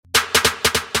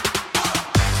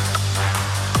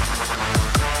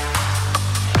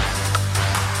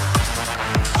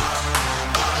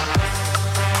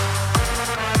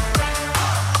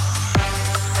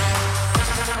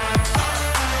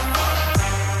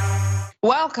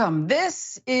Welcome.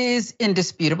 This is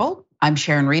Indisputable. I'm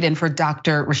Sharon Reed, and for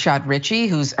Dr. Rashad Ritchie,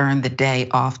 who's earned the day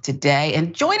off today.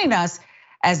 And joining us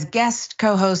as guest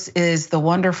co-host is the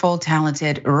wonderful,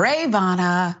 talented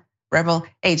Rayyvana, Rebel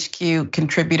HQ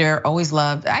contributor. Always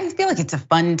loved. I feel like it's a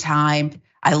fun time.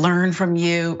 I learn from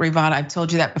you, Rayyvana. I've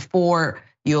told you that before.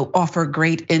 You offer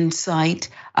great insight.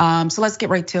 So let's get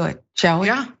right to it, shall we?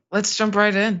 Yeah, let's jump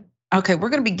right in. Okay, we're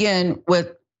gonna begin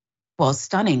with, well,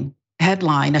 stunning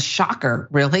headline, a shocker,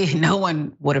 really. No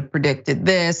one would have predicted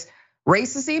this.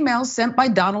 Racist emails sent by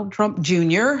Donald Trump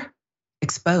Jr.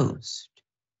 exposed.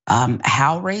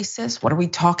 How racist? What are we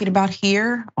talking about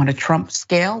here on a Trump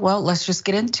scale? Well, let's just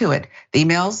get into it. The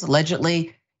emails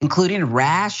allegedly including a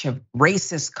rash of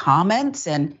racist comments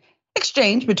and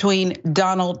exchange between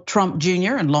Donald Trump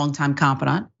Jr. and longtime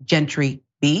confidant Gentry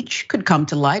Beach could come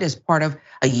to light as part of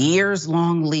a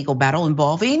years-long legal battle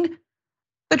involving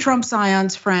the Trump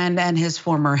scion's friend and his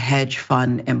former hedge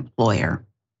fund employer.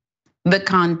 The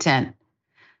content.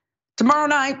 Tomorrow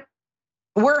night,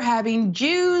 we're having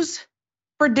Jews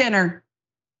for dinner,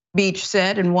 Beach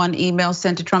said in one email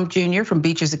sent to Trump Jr. from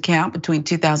Beach's account between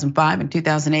 2005 and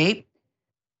 2008.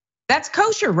 That's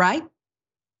kosher, right?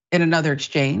 In another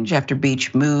exchange, after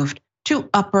Beach moved to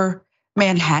Upper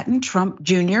Manhattan, Trump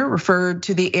Jr. referred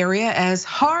to the area as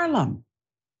Harlem.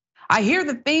 I hear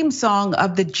the theme song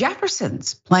of the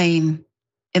Jeffersons playing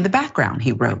in the background,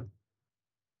 he wrote.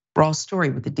 Raw story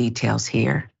with the details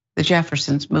here. The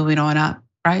Jeffersons moving on up,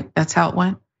 right? That's how it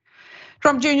went.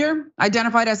 Trump Jr.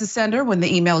 identified as the sender when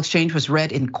the email exchange was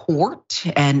read in court.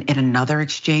 And in another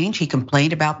exchange, he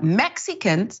complained about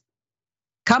Mexicans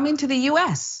coming to the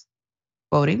US,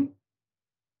 quoting,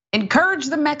 encourage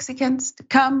the Mexicans to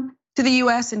come to the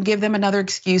US and give them another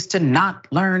excuse to not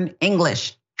learn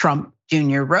English, Trump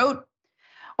Jr. wrote.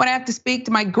 When I have to speak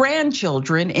to my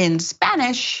grandchildren in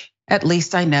Spanish, at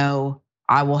least I know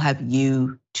I will have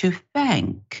you to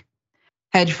thank.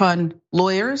 Hedge fund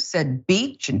lawyers said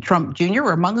Beach and Trump Jr.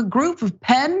 were among a group of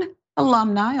Penn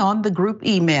alumni on the group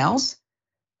emails,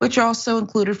 which also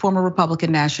included former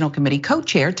Republican National Committee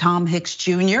co-chair Tom Hicks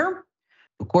Jr.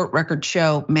 The court records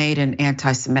show made an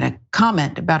anti-Semitic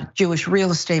comment about a Jewish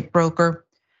real estate broker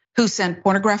who sent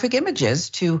pornographic images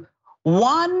to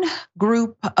one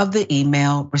group of the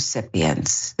email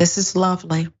recipients. This is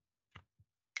lovely.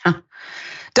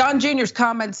 Don Jr.'s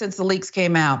comments since the leaks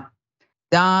came out.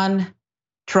 Don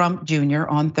Trump Jr.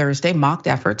 on Thursday mocked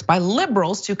efforts by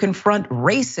liberals to confront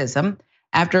racism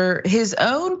after his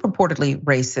own purportedly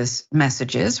racist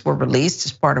messages were released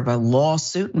as part of a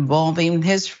lawsuit involving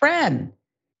his friend.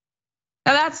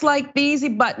 Now that's like the easy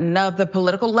button of the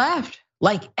political left.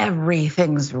 Like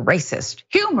everything's racist.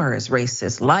 Humor is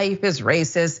racist. Life is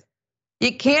racist.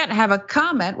 You can't have a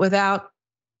comment without,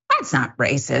 that's not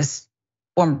racist.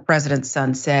 Former President's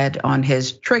son said on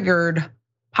his Triggered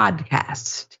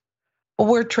podcast. Well,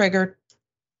 we're triggered,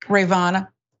 Rayyvana.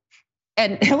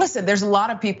 And listen, there's a lot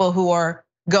of people who are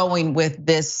going with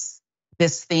this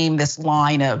theme, this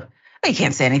line of, you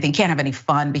can't say anything, can't have any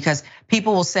fun because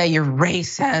people will say you're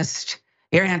racist,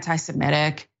 you're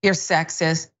anti-Semitic, you're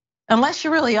sexist. Unless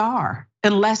you really are.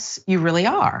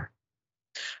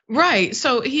 Right,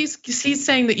 so he's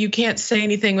saying that you can't say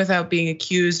anything without being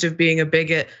accused of being a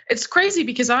bigot. It's crazy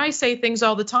because I say things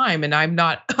all the time and I'm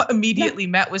not immediately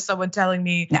met with someone telling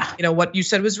me, what you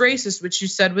said was racist, which you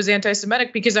said was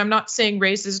anti-Semitic, because I'm not saying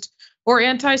racist or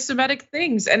anti-Semitic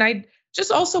things. And I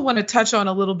just also want to touch on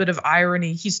a little bit of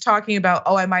irony. He's talking about,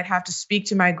 I might have to speak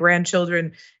to my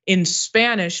grandchildren in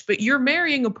Spanish, but you're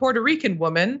marrying a Puerto Rican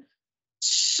woman.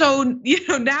 So,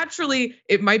 naturally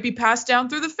it might be passed down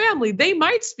through the family. They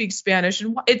might speak Spanish.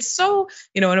 And it's so,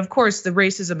 and of course the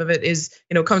racism of it is,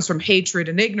 comes from hatred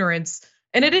and ignorance.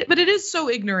 But it is so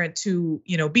ignorant to,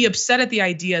 be upset at the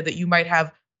idea that you might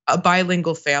have a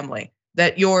bilingual family,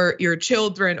 that your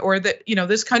children, or that,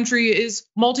 this country is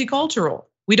multicultural.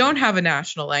 We don't have a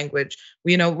national language.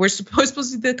 We're supposed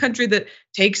to be the country that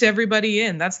takes everybody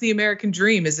in. That's the American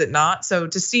dream, is it not? So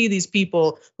to see these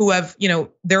people who have,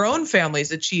 their own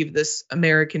families achieve this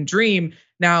American dream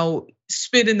now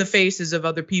spit in the faces of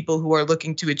other people who are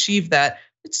looking to achieve that,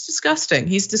 it's disgusting.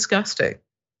 He's disgusting.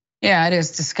 Yeah, it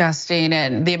is disgusting.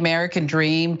 And the American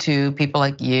dream to people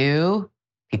like you,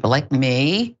 people like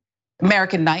me,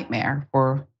 American nightmare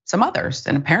for some others.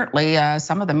 And apparently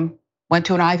some of them went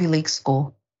to an Ivy League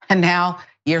school. And now,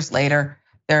 years later,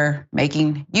 they're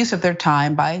making use of their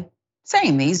time by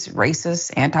saying these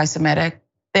racist, anti-Semitic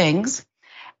things.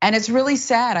 And it's really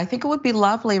sad. I think it would be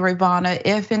lovely, Rayyvana,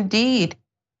 if indeed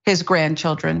his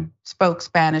grandchildren spoke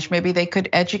Spanish. Maybe they could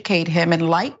educate him,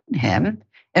 enlighten him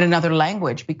in another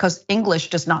language because English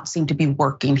does not seem to be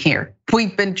working here.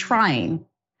 We've been trying.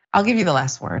 I'll give you the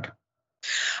last word.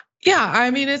 Yeah, I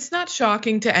mean, it's not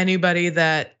shocking to anybody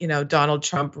that, Donald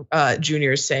Trump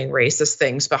Jr. is saying racist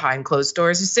things behind closed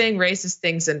doors. He's saying racist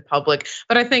things in public,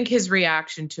 but I think his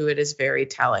reaction to it is very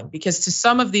telling because to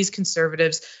some of these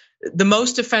conservatives, the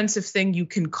most offensive thing you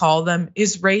can call them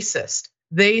is racist.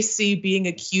 They see being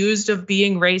accused of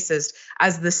being racist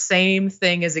as the same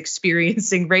thing as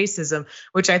experiencing racism,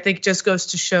 which I think just goes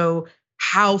to show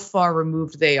how far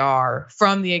removed they are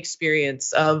from the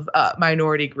experience of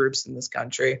minority groups in this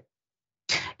country.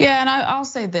 Yeah, and I'll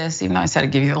say this, even though I said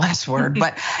I'd give you the last word,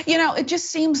 but it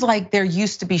just seems like there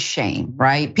used to be shame,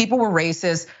 right? People were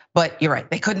racist, but you're right,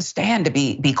 they couldn't stand to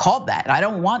be called that. I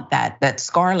don't want that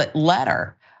scarlet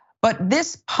letter. But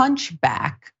this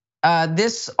punchback,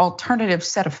 this alternative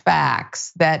set of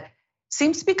facts that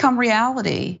seems to become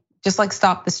reality, just like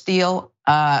Stop the Steal,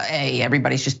 hey,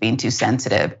 everybody's just being too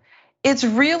sensitive.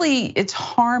 It's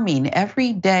harming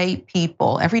everyday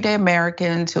people, everyday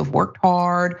Americans who have worked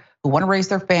hard, who want to raise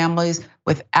their families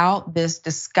without this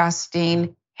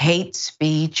disgusting hate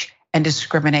speech and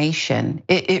discrimination.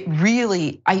 I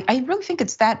really think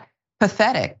it's that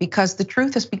pathetic because the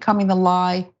truth is becoming the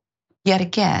lie yet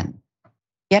again.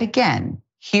 Yet again,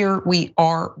 here we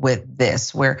are with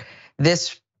this, where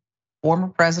this former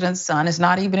president's son is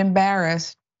not even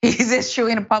embarrassed. He's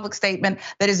issuing a public statement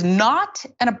that is not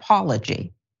an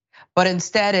apology, but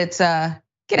instead it's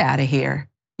get out of here.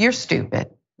 You're stupid.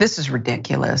 This is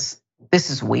ridiculous. This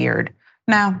is weird.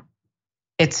 No,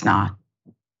 it's not.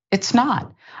 It's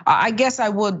not. I guess I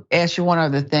would ask you one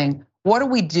other thing. What do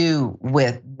we do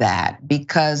with that?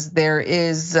 Because there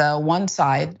is one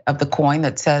side of the coin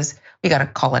that says you got to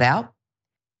call it out.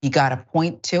 You got to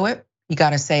point to it. You got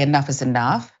to say enough is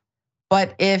enough.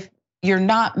 But if you're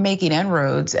not making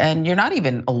inroads and you're not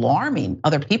even alarming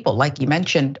other people, like you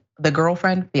mentioned, the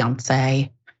girlfriend,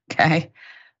 fiance, okay?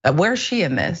 Where's she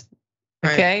in this?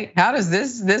 Okay, right. How does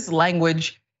this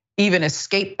language even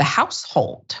escape the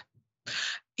household?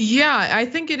 Yeah, I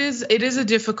think it is a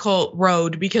difficult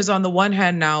road because on the one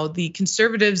hand now, the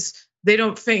conservatives, they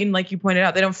don't feign, like you pointed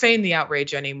out, they don't feign the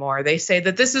outrage anymore. They say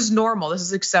that this is normal, this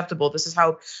is acceptable, this is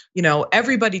how,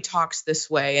 everybody talks this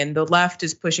way. And the left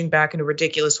is pushing back in a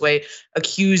ridiculous way,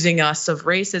 accusing us of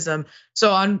racism.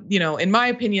 So in my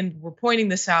opinion, we're pointing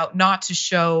this out not to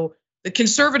show the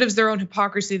conservatives their own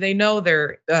hypocrisy. They know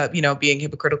they're, being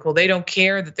hypocritical. They don't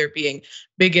care that they're being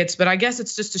bigots, but I guess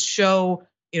it's just to show,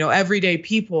 everyday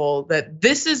people that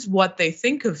this is what they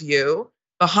think of you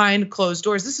behind closed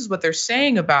doors. This is what they're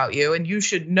saying about you, and you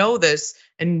should know this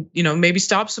and, maybe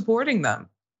stop supporting them.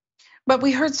 But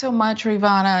we heard so much,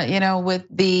 Rivana, with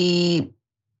the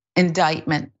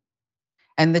indictment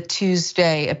and the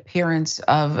Tuesday appearance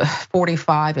of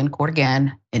 45 in court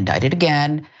again, indicted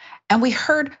again. And we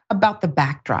heard about the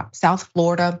backdrop, South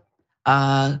Florida,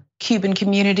 Cuban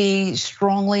community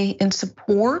strongly in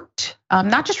support,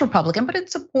 not just Republican, but in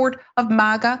support of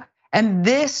MAGA. And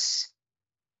this,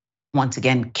 once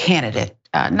again, candidate,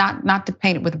 not to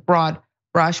paint it with a broad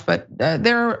brush, but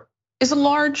there is a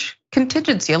large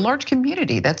contingency, a large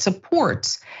community that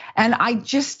supports. And I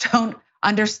just don't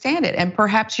understand it. And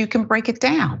perhaps you can break it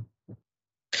down.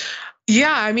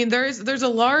 Yeah, I mean, there's a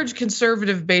large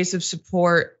conservative base of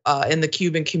support in the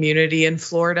Cuban community in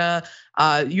Florida.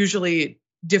 Usually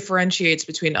differentiates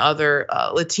between other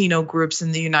Latino groups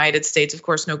in the United States. Of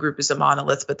course, no group is a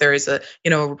monolith, but there is a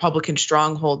Republican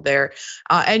stronghold there.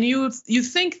 And you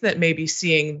think that maybe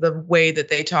seeing the way that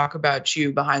they talk about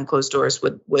you behind closed doors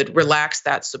would relax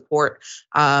that support.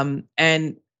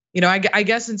 And I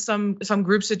guess in some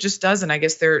groups it just doesn't. I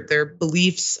guess their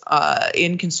beliefs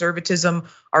in conservatism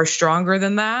are stronger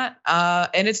than that,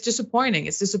 and it's disappointing.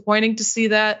 It's disappointing to see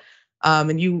that,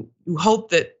 and you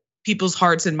hope that people's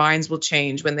hearts and minds will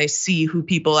change when they see who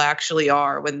people actually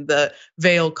are, when the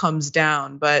veil comes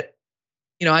down. But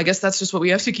I guess that's just what we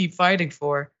have to keep fighting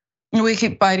for. We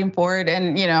keep fighting for it,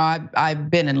 and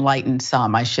I've been enlightened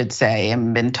some, I should say,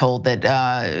 and been told that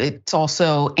it's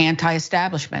also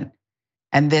anti-establishment.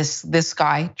 And this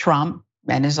guy, Trump,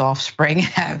 and his offspring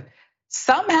have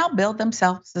somehow built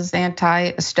themselves as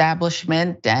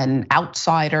anti-establishment and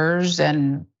outsiders,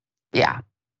 and yeah,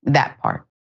 that part.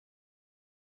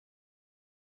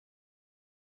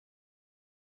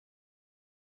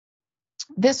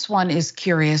 This one is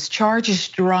curious. Charges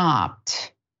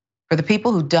dropped for the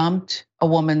people who dumped a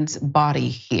woman's body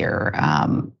here.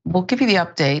 We'll give you the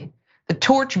update. The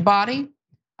torch body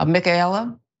of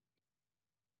Michaela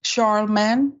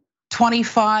Charlemagne,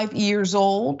 25 years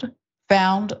old,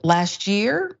 found last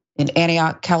year in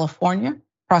Antioch, California.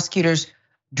 Prosecutors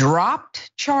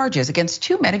dropped charges against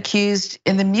 2 men accused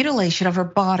in the mutilation of her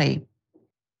body.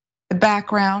 The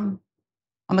background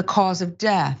on the cause of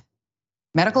death.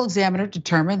 Medical examiner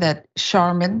determined that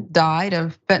Sharman died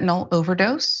of fentanyl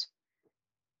overdose,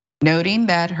 noting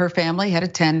that her family had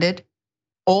attended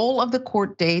all of the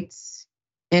court dates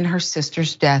in her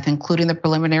sister's death, including the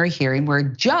preliminary hearing where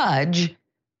a judge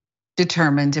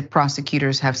determined if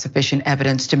prosecutors have sufficient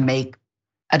evidence to make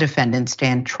a defendant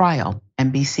stand trial.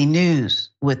 NBC News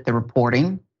with the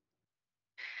reporting.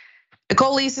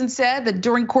 Nicole Eason said that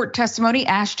during court testimony,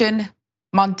 Ashton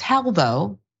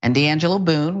Montalvo and D'Angelo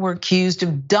Boone were accused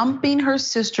of dumping her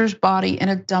sister's body in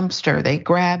a dumpster they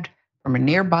grabbed from a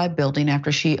nearby building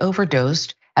after she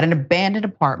overdosed at an abandoned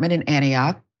apartment in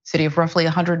Antioch, city of roughly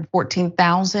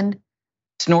 114,000.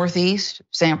 It's northeast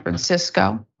San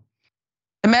Francisco.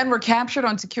 The men were captured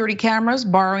on security cameras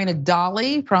borrowing a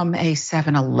dolly from a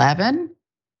 7-Eleven,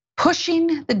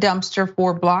 pushing the dumpster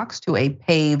 4 blocks to a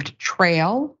paved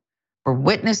trail where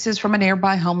witnesses from a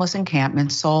nearby homeless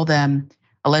encampment saw them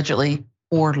allegedly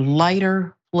pour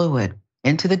lighter fluid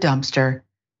into the dumpster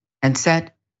and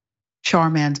set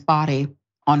Sharman's body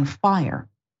on fire,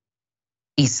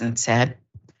 Eason said.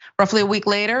 Roughly a week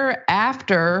later,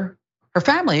 after her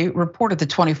family reported the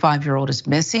 25-year-old is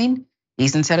missing,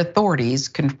 Eason said authorities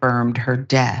confirmed her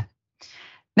death.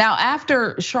 Now,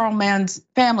 after Sharman's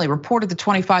family reported the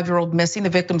 25-year-old missing, the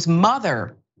victim's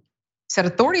mother said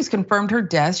authorities confirmed her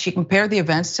death. She compared the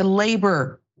events to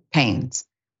labor pains.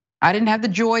 I didn't have the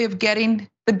joy of getting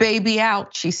the baby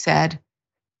out, she said.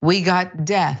 We got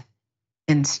death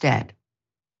instead.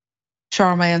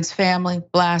 Sharman's family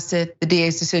blasted the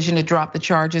DA's decision to drop the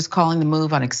charges, calling the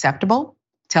move unacceptable,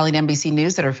 telling NBC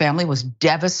News that her family was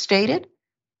devastated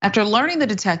after learning the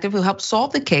detective who helped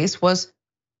solve the case was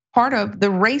part of the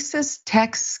racist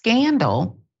text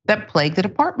scandal that plagued the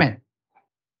department.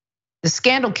 The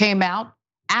scandal came out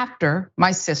after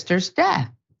my sister's death.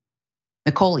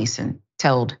 Nicole Eason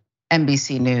told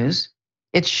NBC News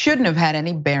it shouldn't have had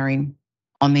any bearing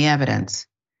on the evidence.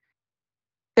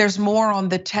 There's more on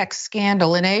the text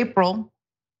scandal. In April,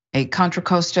 a Contra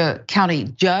Costa County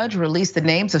judge released the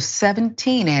names of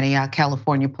 17 Antioch,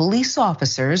 California police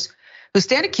officers who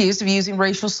stand accused of using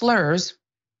racial slurs,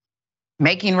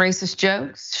 making racist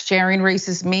jokes, sharing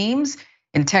racist memes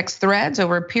in text threads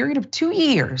over a period of 2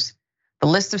 years. The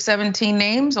list of 17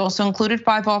 names also included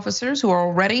 5 officers who are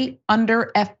already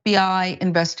under FBI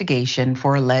investigation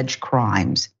for alleged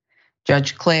crimes.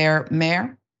 Judge Claire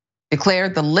Mayer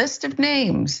declared the list of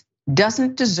names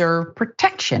doesn't deserve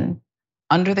protection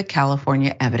under the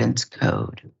California Evidence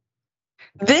Code.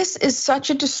 This is such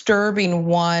a disturbing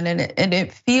one, and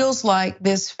it feels like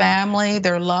this family,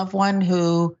 their loved one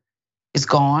who is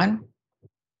gone,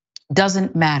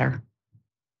 doesn't matter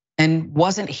and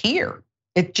wasn't here.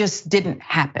 It just didn't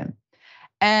happen.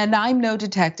 And I'm no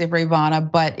detective, Ravana,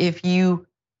 but if you,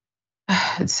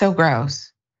 it's so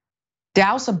gross.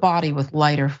 Douse a body with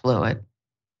lighter fluid.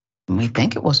 And we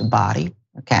think it was a body,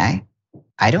 okay?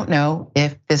 I don't know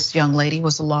if this young lady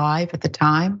was alive at the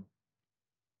time,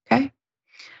 okay?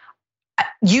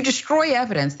 You destroy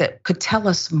evidence that could tell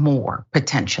us more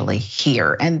potentially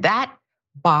here, and that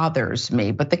bothers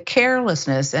me. But the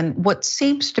carelessness and what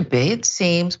seems to be, it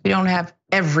seems, we don't have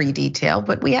every detail,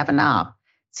 but we have enough.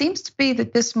 It seems to be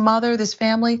that this mother, this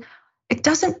family, it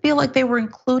doesn't feel like they were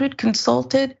included,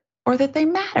 consulted, or that they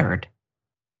mattered.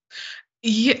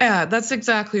 Yeah, that's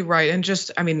exactly right. And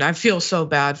just, I mean, I feel so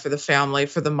bad for the family,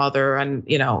 for the mother, and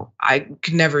I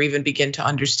could never even begin to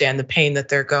understand the pain that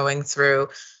they're going through.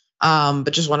 But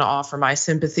just want to offer my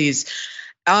sympathies.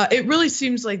 It really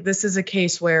seems like this is a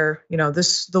case where,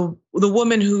 the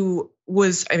woman who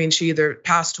was, I mean, she either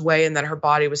passed away and then her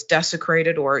body was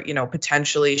desecrated, or,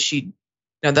 potentially she,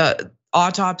 the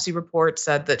autopsy report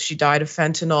said that she died of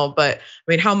fentanyl. But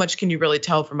I mean, how much can you really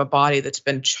tell from a body that's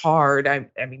been charred? I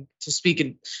mean, to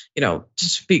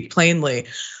speak plainly,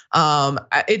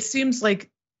 it seems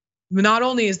like not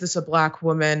only is this a black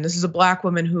woman, this is a black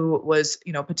woman who was,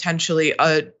 potentially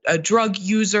a drug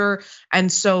user. And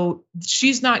so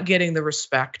she's not getting the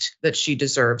respect that she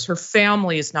deserves. Her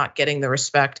family is not getting the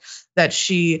respect that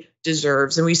she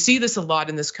deserves. And we see this a lot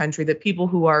in this country, that people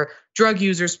who are drug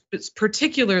users,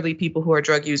 particularly people who are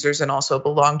drug users and also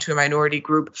belong to a minority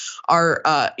group, are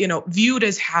viewed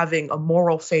as having a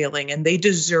moral failing, and they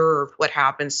deserve what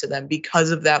happens to them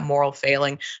because of that moral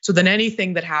failing. So then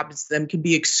anything that happens to them can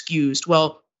be excused.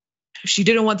 Well, if she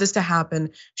didn't want this to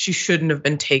happen, she shouldn't have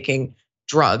been taking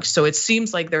drugs. So it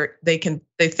seems like they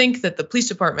think that the police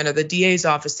department or the DA's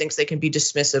office thinks they can be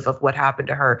dismissive of what happened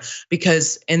to her,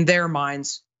 because in their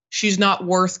minds, she's not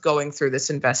worth going through this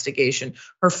investigation.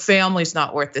 Her family's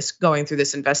not worth going through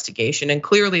this investigation. And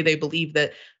clearly they believe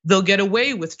that they'll get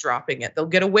away with dropping it. They'll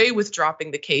get away with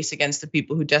dropping the case against the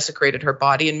people who desecrated her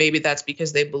body. And maybe that's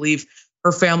because they believe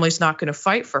her family's not going to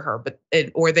fight for her,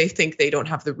 or they think they don't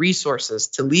have the resources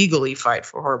to legally fight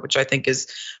for her, which I think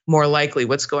is more likely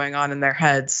what's going on in their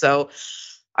heads. So,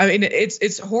 I mean,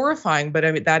 it's horrifying, but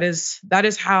I mean, that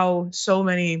is how so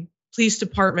many police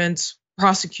departments,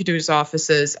 prosecutors'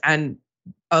 offices, and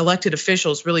elected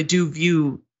officials really do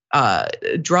view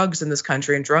drugs in this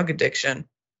country and drug addiction.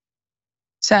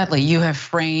 Sadly, you have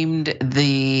framed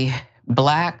the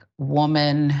Black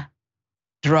woman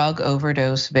drug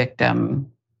overdose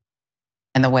victim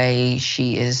and the way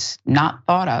she is not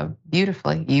thought of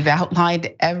beautifully. You've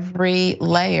outlined every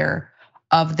layer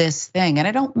of this thing. And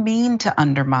I don't mean to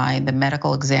undermine the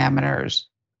medical examiner's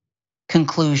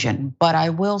conclusion, but I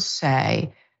will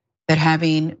say that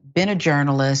having been a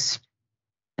journalist,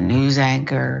 a news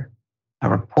anchor, a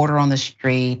reporter on the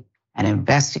street, an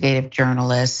investigative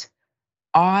journalist,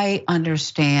 I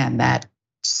understand that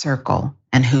circle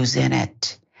and who's in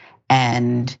it.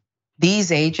 And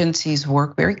these agencies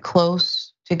work very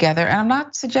close together. And I'm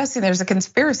not suggesting there's a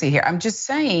conspiracy here. I'm just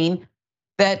saying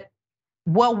that,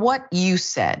 well, what you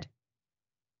said,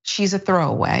 she's a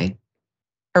throwaway.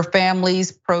 Her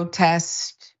family's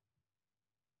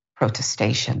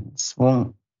protestations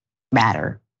won't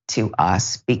matter to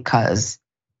us because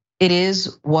it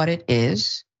is what it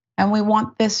is. And we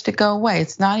want this to go away.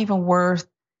 It's not even worth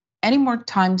any more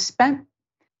time spent,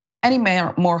 any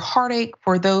more heartache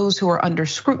for those who are under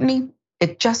scrutiny.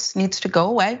 It just needs to go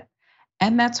away.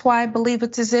 And that's why I believe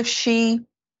it's as if she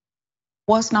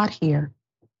was not here.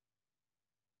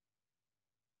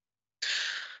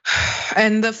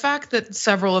 And the fact that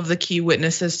several of the key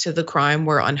witnesses to the crime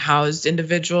were unhoused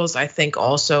individuals, I think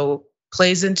also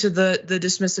plays into the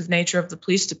dismissive nature of the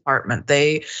police department.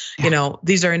 They,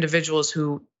 these are individuals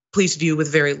who police view with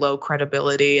very low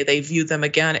credibility. They view them,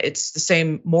 again, it's the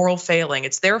same moral failing.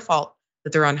 It's their fault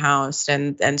that they're unhoused.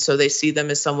 And so they see them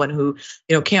as someone who,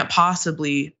 can't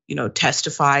possibly,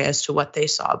 testify as to what they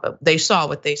saw, but they saw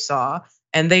what they saw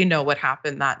and they know what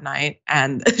happened that night.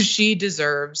 And she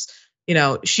deserves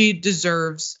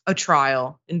a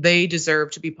trial and they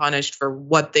deserve to be punished for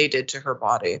what they did to her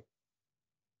body.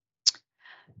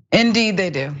 Indeed, they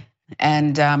do.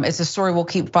 And it's a story we'll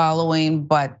keep following,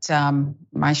 but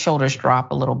my shoulders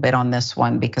drop a little bit on this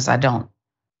one because I don't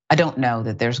know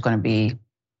that there's going to be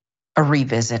a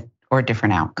revisit or a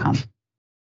different outcome.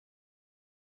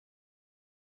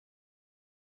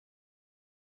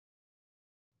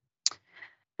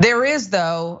 There is,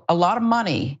 though, a lot of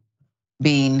money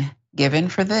being given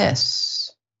for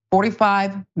this.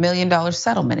 $45 million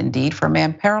settlement, indeed, for a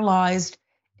man paralyzed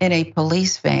in a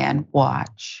police van.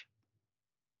 Watch.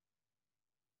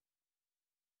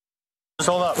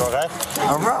 Hold up, okay?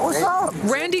 All right, what's up?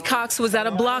 Randy Cox was at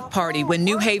a block party when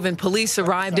New Haven police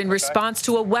arrived in response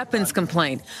to a weapons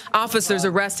complaint. Officers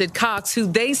arrested Cox, who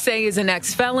they say is an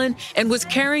ex-felon and was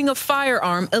carrying a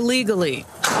firearm illegally.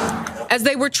 As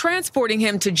they were transporting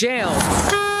him to jail,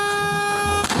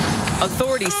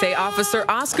 authorities say Officer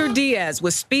Oscar Diaz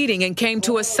was speeding and came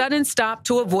to a sudden stop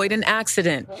to avoid an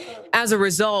accident. As a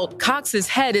result, Cox's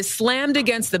head is slammed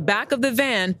against the back of the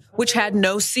van, which had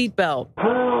no seatbelt.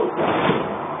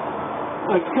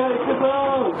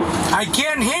 I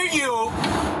can't hear you.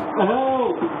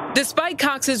 Despite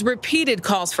Cox's repeated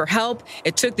calls for help,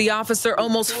 it took the officer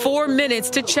almost 4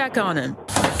 minutes to check on him.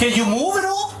 Can you move at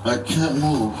all? I can't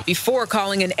move. Before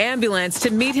calling an ambulance to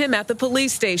meet him at the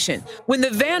police station. When the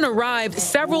van arrived,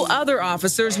 several other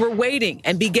officers were waiting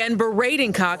and began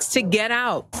berating Cox to get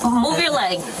out. Move your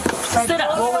leg. Sit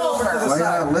up. Roll over. Why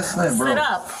not listening, bro? Sit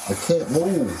up. I can't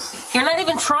move. You're not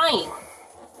even trying.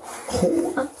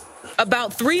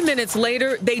 About 3 minutes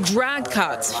later, they dragged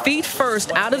Cox feet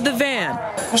first out of the van.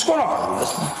 What's going on?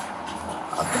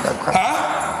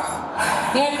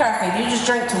 Huh? You ain't cracking. You just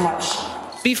drink too much.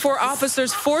 Before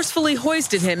officers forcefully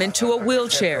hoisted him into a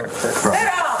wheelchair.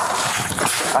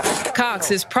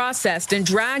 Cox is processed and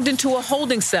dragged into a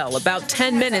holding cell about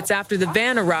 10 minutes after the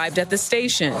van arrived at the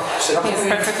station. He's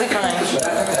perfectly fine. You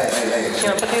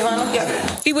want to put these on?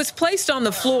 Yeah. He was placed on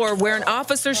the floor where an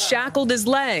officer shackled his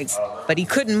legs, but he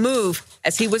couldn't move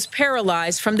as he was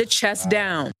paralyzed from the chest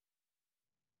down.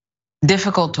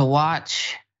 Difficult to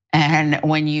watch. And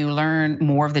when you learn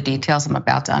more of the details I'm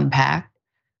about to unpack,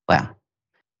 well,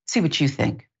 see what you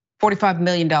think. $45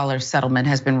 million settlement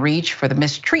has been reached for the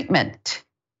mistreatment.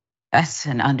 That's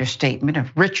an understatement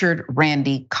of Richard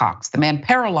Randy Cox, the man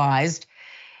paralyzed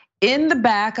in the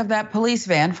back of that police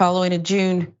van following a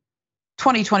June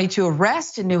 2022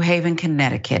 arrest in New Haven,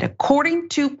 Connecticut. According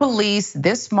to police,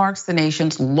 this marks the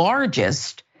nation's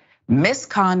largest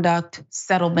misconduct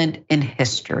settlement in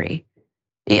history.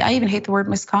 I even hate the word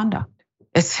misconduct.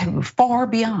 It's far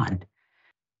beyond.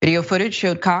 Video footage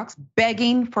showed Cox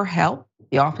begging for help.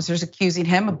 The officers accusing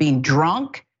him of being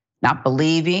drunk, not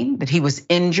believing that he was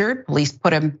injured. Police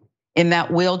put him in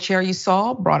that wheelchair you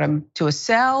saw, brought him to a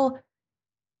cell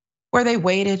where they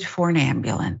waited for an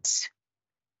ambulance.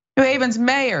 New Haven's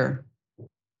mayor,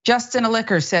 Justin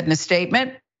Elicker, said in a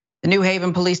statement, the New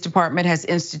Haven Police Department has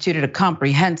instituted a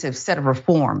comprehensive set of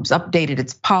reforms, updated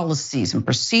its policies and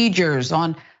procedures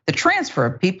on the transfer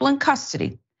of people in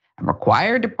custody, and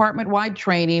required department-wide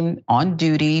training on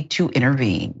duty to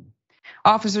intervene.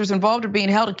 Officers involved are being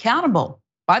held accountable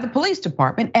by the police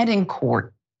department and in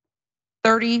court.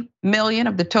 30 million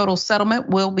of the total settlement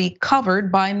will be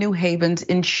covered by New Haven's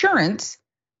insurance.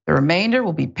 The remainder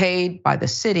will be paid by the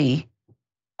city,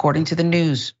 according to the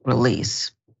news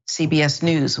release. CBS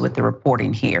News with the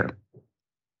reporting here.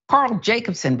 Carl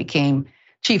Jacobson became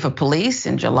chief of police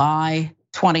in July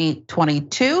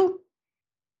 2022,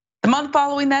 the month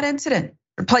following that incident,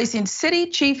 replacing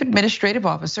city chief administrative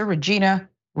officer Regina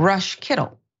Rush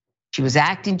Kittle. She was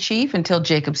acting chief until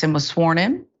Jacobson was sworn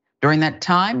in. During that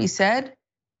time, he said,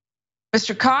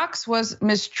 Mr. Cox was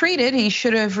mistreated. He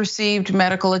should have received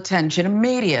medical attention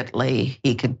immediately.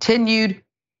 He continued,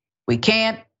 we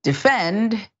can't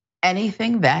defend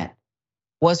anything that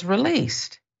was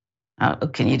released.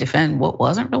 Can you defend what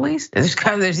wasn't released?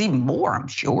 There's even more, I'm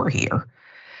sure, here.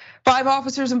 5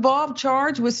 officers involved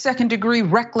charged with second-degree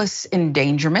reckless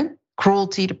endangerment,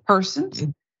 cruelty to persons.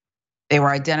 They were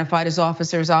identified as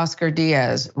officers Oscar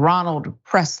Diaz, Ronald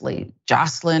Presley,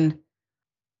 Jocelyn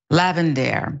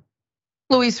Lavendaire,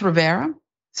 Luis Rivera,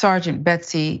 Sergeant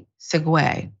Betsy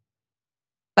Segway.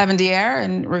 Lavendaire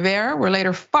and Rivera were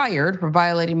later fired for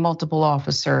violating multiple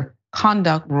officer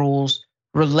conduct rules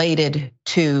related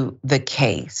to the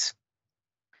case.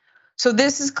 So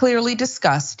this is clearly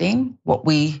disgusting. What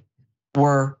we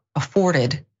were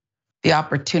afforded the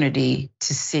opportunity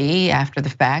to see after the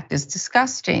fact is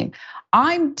disgusting.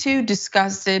 I'm too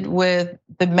disgusted with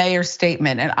the mayor's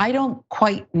statement, and I don't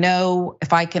quite know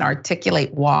if I can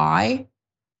articulate why,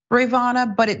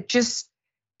 Ravana, but it just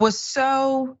was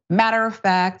so matter of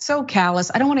fact, so callous.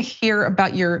 I don't want to hear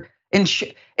about your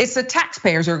insurance. It's the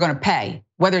taxpayers who are going to pay,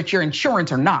 whether it's your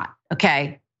insurance or not,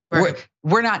 okay? Right.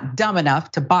 We're not dumb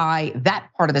enough to buy that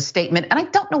part of the statement, and I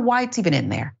don't know why it's even in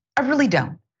there. I really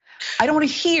don't. I don't want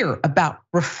to hear about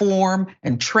reform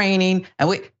and training.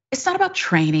 It's not about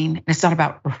training, it's not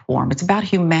about reform, it's about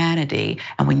humanity.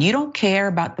 And when you don't care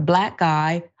about the black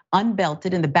guy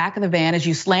unbelted in the back of the van as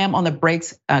you slam on the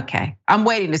brakes, okay. I'm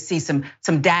waiting to see some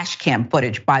dash cam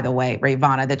footage, by the way,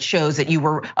 Ravana, that shows that you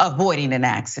were avoiding an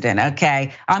accident,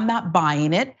 okay? I'm not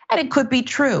buying it, and it could be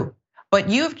true. But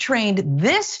you have trained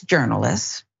this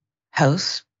journalist,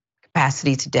 host,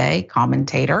 Capacity Today,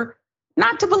 commentator,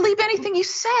 not to believe anything you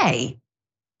say.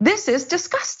 This is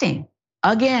disgusting,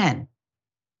 again.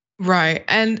 Right,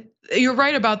 and you're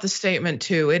right about the statement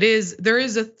too. There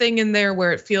is a thing in there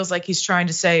where it feels like he's trying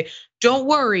to say, don't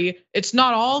worry, it's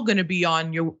not all gonna be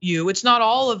on you. It's not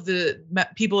all of the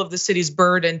people of the city's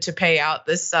burden to pay out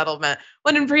this settlement.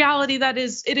 When in reality,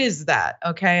 it is that,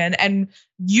 okay? And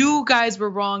you guys were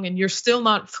wrong, and you're still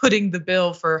not footing the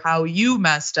bill for how you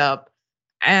messed up.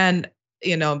 And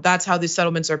that's how these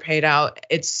settlements are paid out.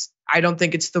 I don't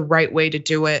think it's the right way to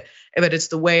do it, but it's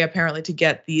the way apparently to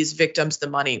get these victims the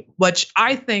money, which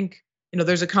I think,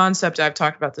 there's a concept, I've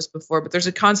talked about this before, but there's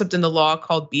a concept in the law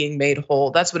called being made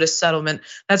whole. That's what a settlement,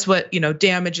 that's what,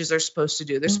 damages are supposed to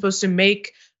do. They're supposed to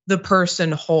make the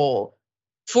person whole.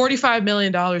 $45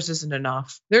 million isn't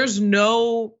enough. There's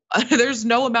no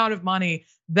amount of money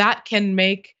that can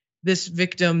make this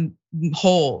victim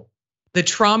whole. The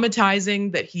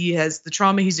traumatizing that the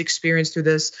trauma he's experienced through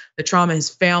this, the trauma his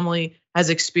family has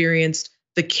experienced,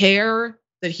 the care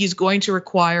that he's going to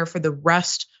require for the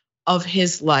rest of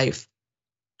his life,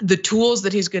 the tools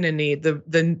that he's going to need,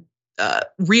 the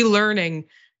relearning,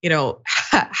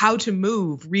 how to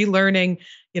move, relearning,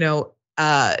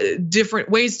 different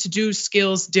ways to do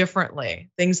skills differently,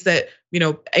 things that,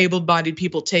 able-bodied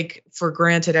people take for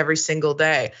granted every single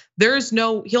day.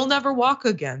 He'll never walk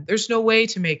again. There's no way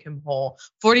to make him whole.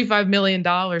 $45 million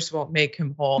won't make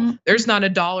him whole. There's not a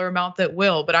dollar amount that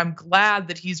will, but I'm glad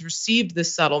that he's received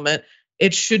this settlement.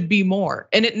 It should be more,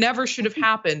 and it never should have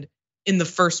happened in the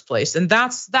first place. And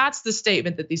that's the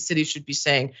statement that these cities should be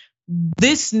saying.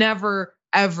 This never,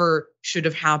 ever should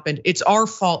have happened. It's our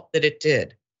fault that it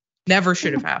did. Never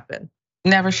should have happened.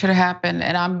 Never should have happened.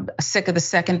 And I'm sick of the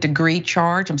second-degree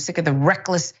charge. I'm sick of the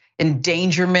reckless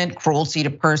endangerment, cruelty to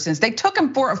persons. They took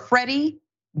him for a Freddie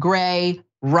Gray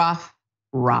rough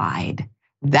ride.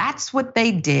 That's what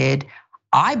they did.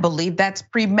 I believe that's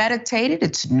premeditated.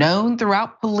 It's known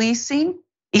throughout policing,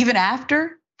 even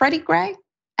after Freddie Gray.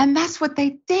 And that's what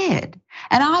they did.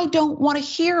 And I don't want to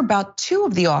hear about 2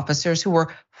 of the officers who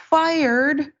were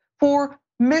fired for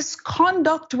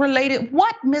misconduct related.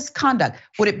 What misconduct?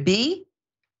 Would it be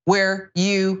where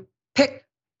you pick?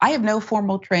 I have no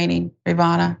formal training,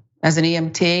 Ivana, as an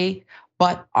EMT,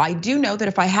 but I do know that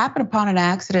if I happen upon an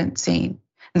accident scene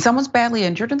and someone's badly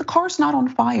injured and the car's not on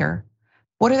fire,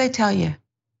 what do they tell you?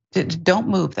 Don't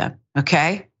move them,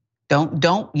 okay?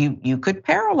 You could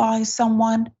paralyze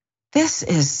someone. This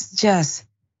is just,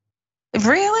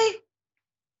 really?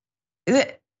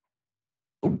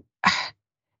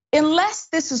 Unless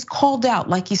this is called out,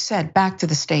 like you said, back to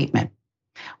the statement,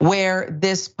 where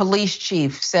this police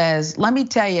chief says, let me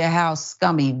tell you how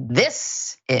scummy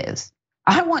this is.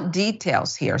 I want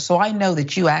details here so I know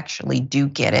that you actually do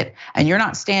get it and you're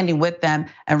not standing with them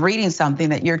and reading something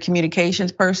that your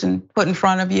communications person put in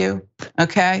front of you,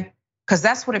 okay? Because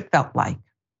that's what it felt like.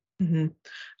 Mm-hmm.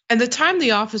 And the time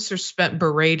the officer spent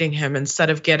berating him instead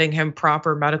of getting him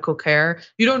proper medical care,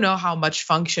 you don't know how much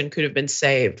function could have been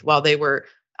saved while they were,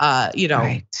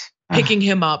 right. Picking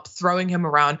him up, throwing him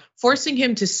around, forcing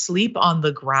him to sleep on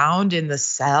the ground in the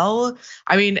cell.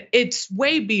 I mean, it's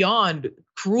way beyond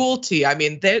cruelty. I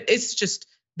mean, it's just,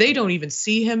 they don't even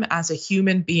see him as a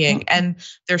human being. And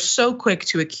they're so quick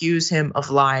to accuse him of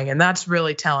lying. And that's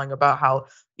really telling about how,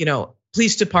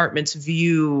 police departments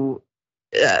view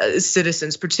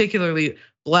citizens, particularly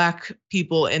Black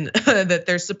people, and that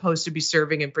they're supposed to be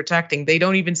serving and protecting. They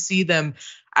don't even see them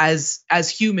as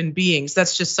human beings.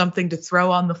 That's just something to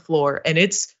throw on the floor, and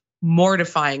it's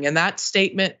mortifying. And that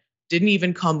statement didn't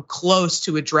even come close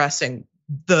to addressing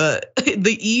the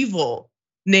evil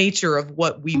nature of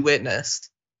what we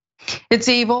witnessed. It's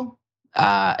evil.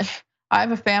 I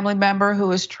have a family member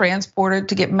who is transported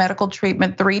to get medical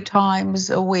treatment 3 times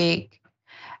a week.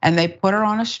 And they put her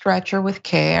on a stretcher with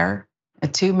care, a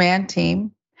 2-man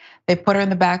team. They put her in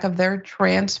the back of their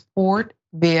transport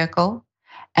vehicle.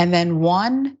 And then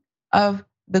one of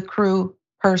the crew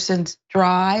persons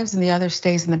drives and the other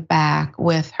stays in the back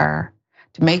with her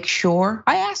to make sure.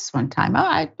 I asked one time,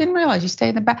 I didn't realize you stay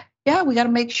in the back. Yeah, we got to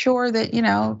make sure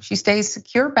that, she stays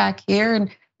secure back here and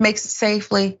makes it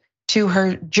safely to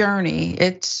her journey.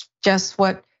 It's just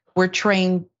what we're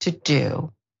trained to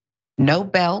do. No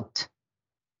belt,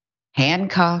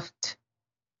 handcuffed,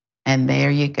 and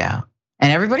there you go.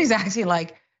 And everybody's acting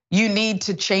like you need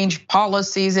to change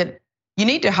policies and you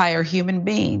need to hire human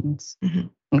beings,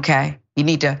 okay? You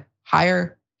need to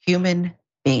hire human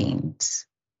beings.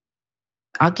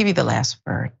 I'll give you the last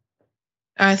word.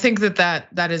 I think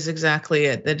that is exactly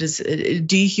it. That is a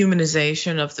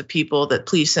dehumanization of the people that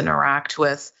police interact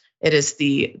with. It is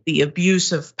the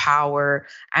abuse of power,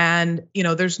 and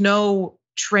there's no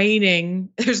training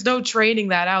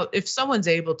that out. If someone's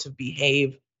able to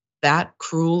behave that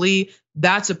cruelly,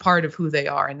 that's a part of who they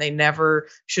are, and they never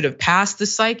should have passed the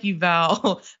psych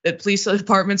eval that police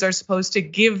departments are supposed to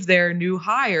give their new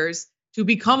hires to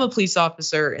become a police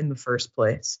officer in the first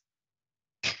place.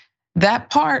 That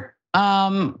part,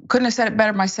 couldn't have said it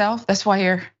better myself. That's why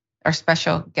you're our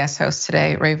special guest host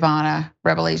today, Rayyvana,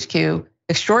 Rebel HQ,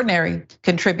 extraordinary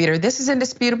contributor. This is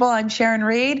Indisputable. I'm Sharon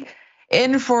Reed.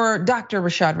 In for Dr.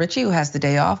 Rashad Richey, who has the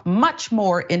day off. Much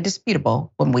more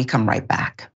Indisputable when we come right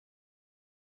back.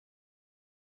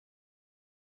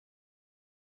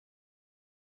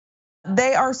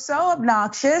 They are so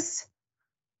obnoxious.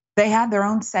 They have their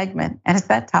own segment, and it's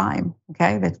that time,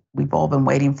 okay, that we've all been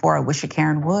waiting for. I wish a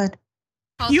Karen would.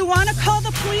 You want to call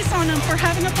the police on them for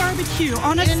having a barbecue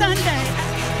on a Sunday?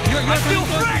 I feel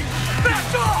free!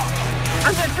 Back off!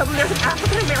 I'm going to tell them there's an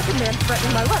African-American man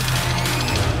threatening my life.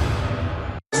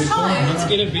 Let's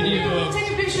get a video. We'll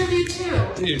take a picture of you too.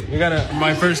 Dude, we got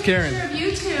my first Karen. Picture of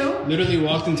you too. Literally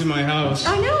walked into my house.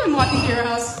 I know I'm walking to your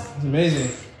house. It's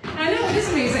amazing. I know, it is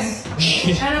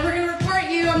amazing. And we're gonna report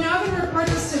you. I'm now gonna report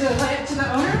this to the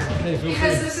owner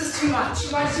because this is too much.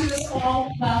 You guys do this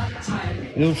all the time.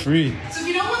 Feel free. So if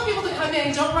you don't want people to come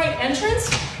in, don't write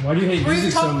entrance. Why do you hate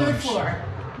music so much? Third floor.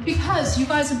 Because you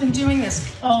guys have been doing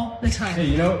this all the time. Hey,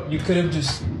 you could have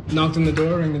just knocked on the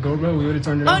door, rang the doorbell, we would have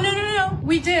turned it on. Oh, no.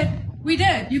 We did.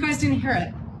 You guys didn't hear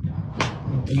it.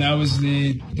 And that was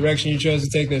the direction you chose to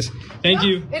take this. Thank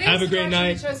you. Have a great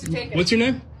night. What's your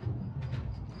name?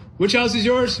 Which house is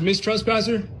yours, Miss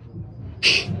Trespasser?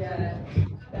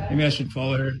 Maybe I should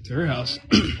follow her to her house.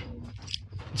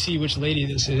 See which lady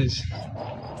this is.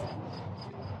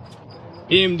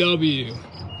 BMW.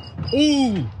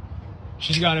 Ooh.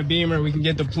 She's got a Beamer. We can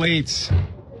get the plates.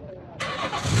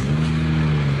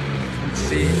 Let's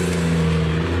see.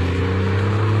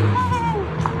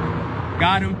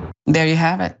 Got him. There you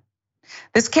have it.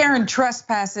 This Karen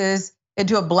trespasses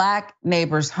into a black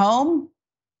neighbor's home.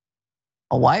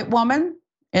 A white woman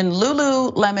in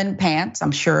Lululemon pants,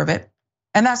 I'm sure of it.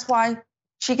 And that's why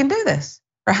she can do this,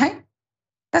 right?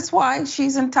 That's why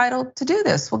she's entitled to do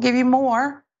this. We'll give you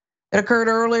more. It occurred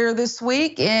earlier this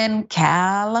week in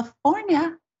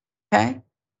California, okay?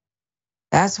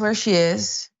 That's where she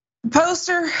is. The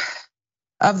poster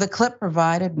of the clip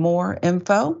provided more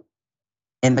info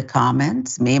in the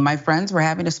comments. Me and my friends were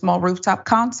having a small rooftop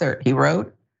concert, he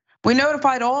wrote. We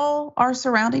notified all our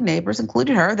surrounding neighbors,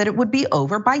 including her, that it would be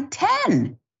over by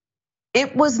 10.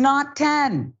 It was not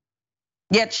 10.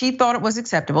 Yet she thought it was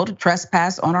acceptable to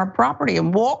trespass on our property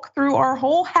and walk through our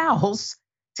whole house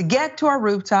to get to our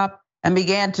rooftop and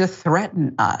began to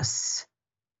threaten us.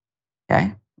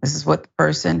 Okay, this is what the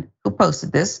person who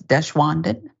posted this,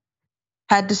 Deshwandin,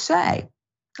 had to say.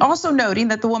 Also noting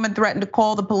that the woman threatened to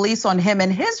call the police on him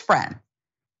and his friend.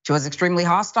 She was extremely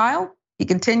hostile, he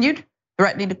continued,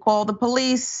 threatening to call the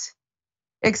police,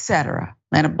 etc.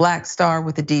 And a black star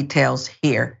with the details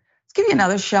here. Let's give you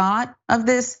another shot of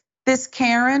this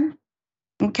Karen,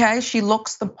 okay? She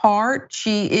looks the part.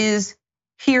 She is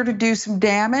here to do some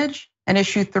damage and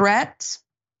issue threats.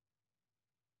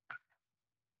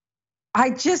 I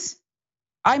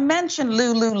mentioned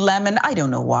Lululemon, I don't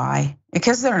know why,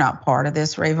 because they're not part of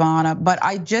this, Ravana, but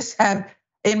I just have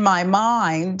in my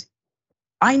mind,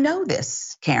 I know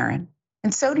this, Karen,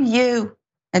 and so do you.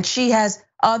 And she has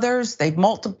others, they've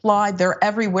multiplied, they're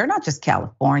everywhere, not just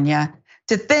California.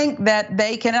 To think that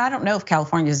they can, I don't know if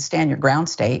California is a stand your ground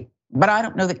state, but I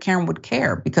don't know that Karen would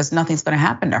care because nothing's gonna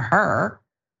happen to her.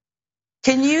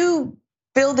 Can you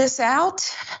fill this out?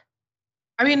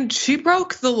 I mean, she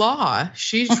broke the law.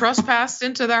 She trespassed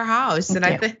into their house, and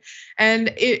I think,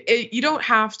 you don't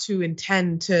have to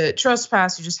intend to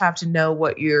trespass. You just have to know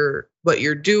what you're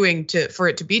doing for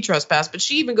it to be trespass. But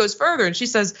she even goes further, and she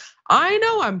says, "I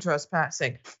know I'm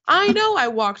trespassing. I know I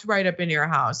walked right up in your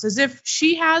house," as if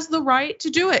she has the right to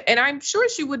do it. And I'm sure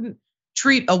she wouldn't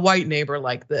treat a white neighbor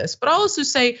like this. But I'll also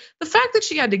say the fact that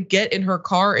she had to get in her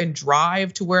car and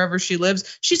drive to wherever she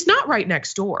lives, she's not right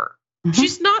next door.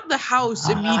 She's not the house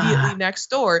immediately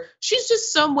next door. She's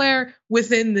just somewhere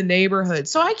within the neighborhood.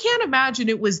 So I can't imagine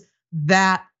it was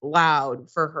that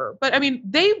loud for her. But I mean,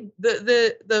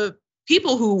 the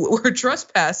people who were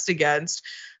trespassed against,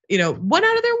 went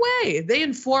out of their way. They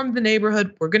informed the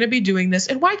neighborhood, we're gonna be doing this.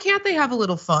 And why can't they have a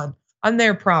little fun on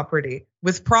their property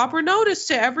with proper notice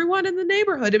to everyone in the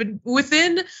neighborhood? I mean,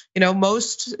 within,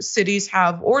 most cities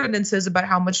have ordinances about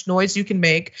how much noise you can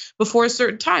make before a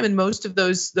certain time. And most of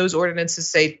those ordinances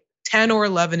say 10 or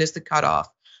 11 is the cutoff,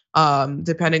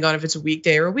 depending on if it's a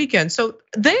weekday or a weekend. So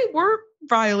they weren't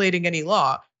violating any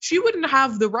law. She wouldn't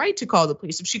have the right to call the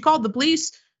police. If she called the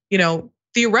police,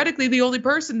 theoretically, the only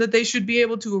person that they should be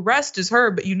able to arrest is her.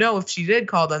 But if she did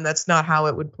call them, that's not how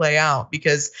it would play out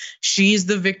because she's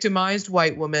the victimized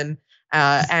white woman.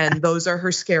 And those are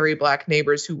her scary black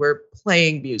neighbors who were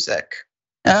playing music.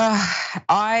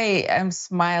 I am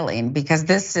smiling because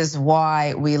this is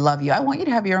why we love you. I want you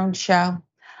to have your own show,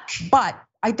 but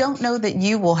I don't know that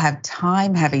you will have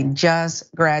time having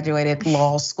just graduated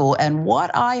law school. And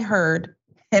what I heard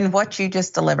in what you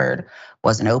just delivered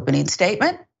was an opening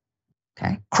statement.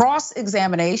 Okay,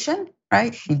 cross-examination,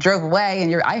 right? You drove away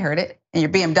and I heard it in your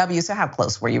BMW. So how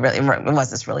close were you really? Was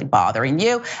this really bothering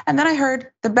you? And then I heard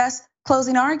the best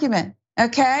closing argument.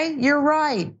 Okay, you're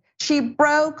right. She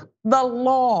broke the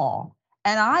law.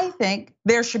 And I think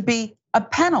there should be a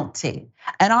penalty.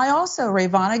 And I also,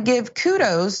 Ravana, give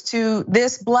kudos to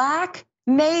this black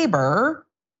neighbor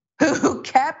who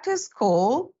kept his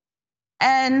cool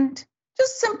and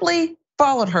just simply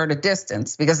followed her to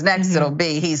distance because next it'll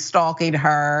be he's stalking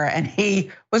her and he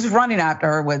was running after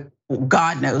her with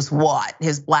God knows what.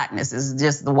 His blackness is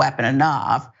just the weapon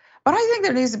enough. But I think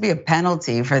there needs to be a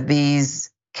penalty for these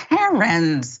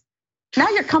Karens. Now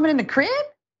you're coming in the crib?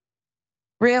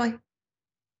 Really?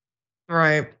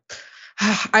 Right.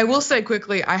 I will say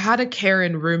quickly, I had a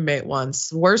Karen roommate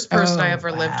once, worst person I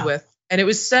ever lived with. And it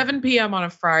was 7 p.m. on a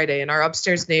Friday and our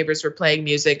upstairs neighbors were playing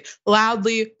music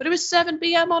loudly, but it was 7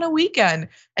 p.m. on a weekend.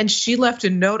 And she left a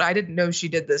note, I didn't know she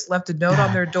did this, left a note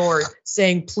on their door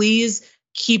saying, please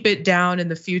keep it down in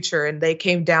the future. And they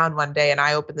came down one day and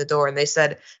I opened the door and they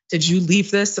said, did you leave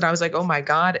this? And I was like, oh my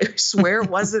God, I swear it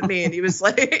wasn't me. And he was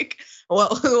like,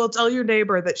 well, we'll tell your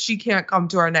neighbor that she can't come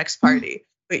to our next party.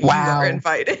 but wow. You are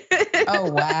invited. Oh,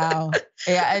 wow.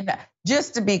 Yeah, and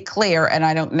just to be clear, and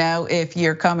I don't know if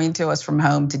you're coming to us from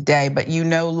home today, but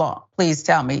please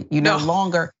tell me, you no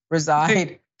longer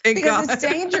reside because it's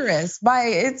dangerous.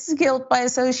 It's guilt by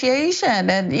association.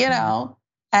 And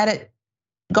had it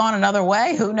gone another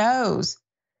way, who knows?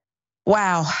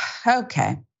 Wow,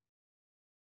 okay.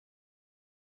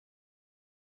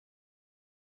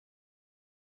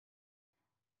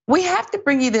 We have to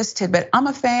bring you this tidbit. I'm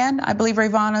a fan. I believe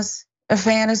Rayvana's a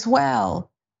fan as well.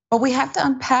 But we have to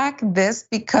unpack this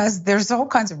because there's all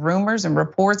kinds of rumors and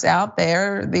reports out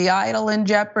there. The Idol in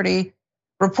jeopardy.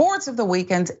 Reports of the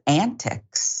weekend's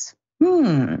antics.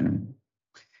 Well,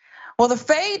 the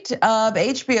fate of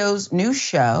HBO's new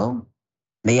show,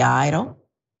 The Idol,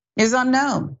 is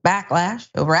unknown. Backlash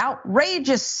over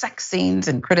outrageous sex scenes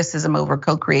and criticism over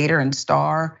co-creator and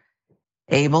star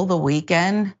Abel The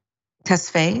Weeknd.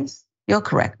 Tesfaye, you'll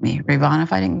correct me, Rayvana,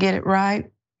 if I didn't get it right.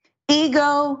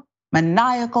 Ego,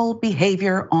 maniacal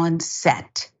behavior on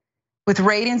set. With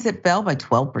ratings that fell by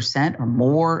 12% or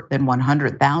more than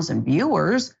 100,000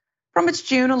 viewers from its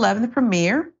June 11th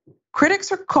premiere,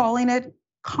 critics are calling it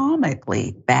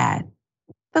comically bad.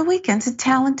 The Weeknd's a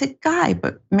talented guy,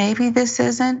 but maybe this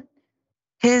isn't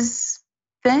his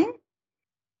thing?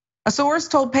 A source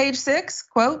told Page Six,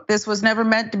 quote, "This was never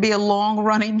meant to be a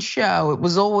long-running show. It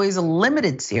was always a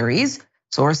limited series."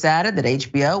 Source added that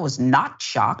HBO was not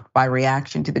shocked by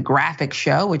reaction to the graphic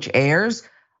show, which airs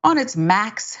on its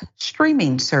Max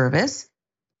streaming service.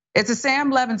 It's a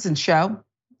Sam Levinson show,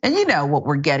 and you know what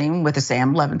we're getting with a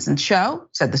Sam Levinson show,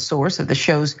 said the source of the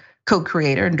show's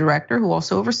co-creator and director, who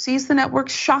also oversees the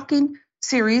network's shocking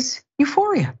series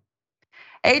Euphoria.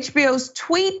 HBO's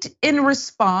tweet in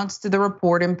response to the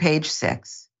report in Page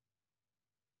Six.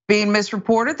 Being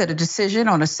misreported that a decision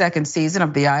on a second season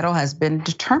of The Idol has been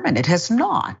determined. It has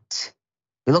not.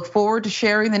 We look forward to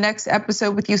sharing the next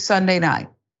episode with you Sunday night.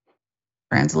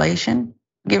 Translation,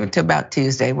 give it to about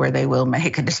Tuesday where they will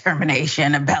make a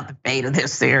determination about the fate of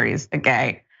this series,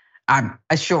 okay? I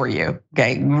assure you,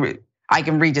 okay? I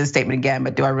can read you the statement again,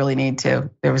 but do I really need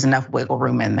to? There was enough wiggle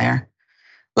room in there.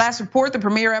 Last report, the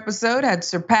premiere episode had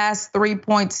surpassed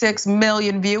 3.6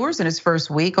 million viewers in its first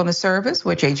week on the service,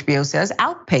 which HBO says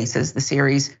outpaces the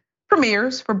series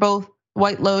premieres for both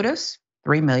White Lotus,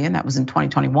 3 million, that was in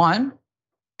 2021,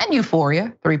 and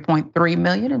Euphoria, 3.3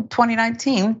 million in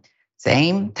 2019,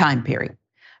 same time period.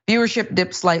 Viewership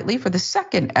dipped slightly for the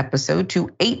second episode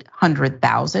to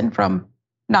 800,000 from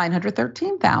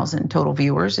 913,000 total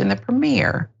viewers in the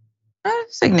premiere. A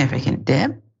significant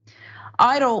dip.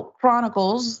 Idol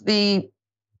chronicles the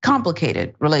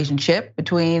complicated relationship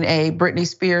between a Britney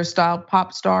Spears-style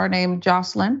pop star named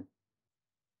Jocelyn,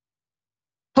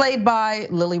 played by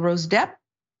Lily Rose Depp,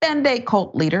 and a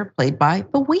cult leader played by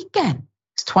The Weeknd.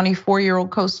 His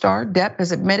 24-year-old co-star Depp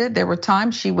has admitted there were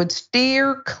times she would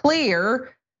steer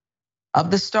clear of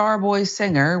the Starboy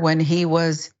singer when he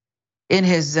was in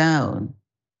his zone.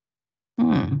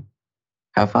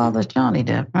 Her father's Johnny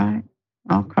Depp, right?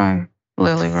 Okay,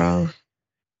 Lily Rose.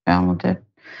 Talented.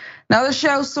 Another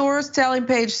show source telling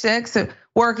Page Six that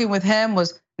working with him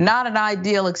was not an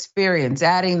ideal experience,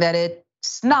 adding that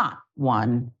it's not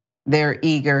one they're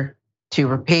eager to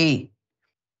repeat.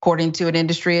 According to an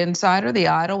industry insider, The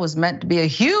Idol was meant to be a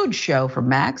huge show for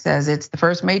Max, as it's the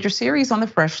first major series on the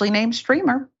freshly named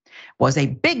streamer. It was a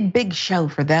big show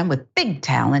for them with big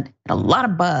talent and a lot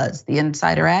of buzz, the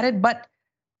insider added, but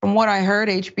from what I heard,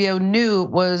 HBO knew it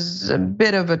was a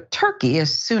bit of a turkey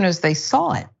as soon as they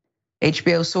saw it.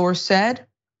 HBO source said,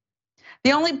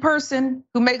 "The only person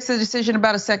who makes a decision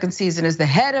about a second season is the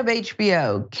head of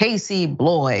HBO, Casey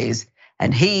Bloys,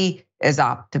 and he is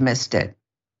optimistic."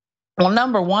 Well,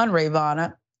 number one,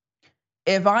 Rayvana,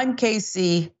 if I'm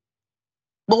Casey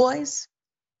Bloys,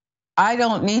 I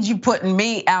don't need you putting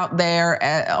me out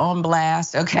there on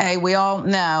blast, okay? We all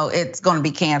know it's gonna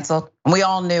be canceled. And we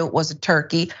all knew it was a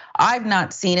turkey. I've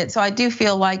not seen it, so I do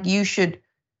feel like you should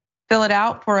fill it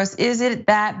out for us. Is it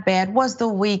that bad? Was The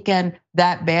Weeknd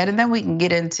that bad? And then we can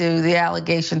get into the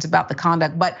allegations about the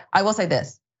conduct. But I will say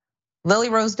this, Lily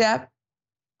Rose Depp,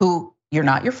 who you're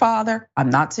not your father, I'm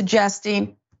not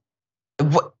suggesting.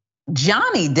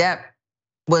 Johnny Depp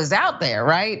was out there,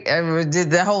 right?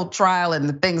 Did the whole trial and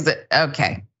the things that,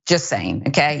 okay, just saying,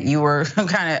 okay? You were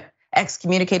kind of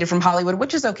excommunicated from Hollywood,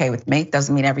 which is okay with me.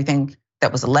 Doesn't mean everything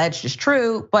that was alleged is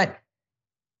true, but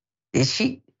is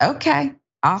she, okay,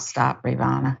 I'll stop,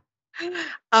 Rayvana.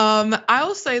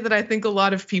 I'll say that I think a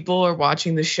lot of people are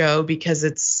watching the show because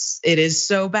it is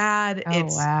so bad.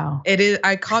 Wow. It is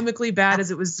comically bad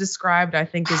as it was described, I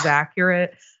think is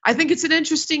accurate. I think it's an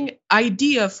interesting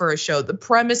idea for a show. The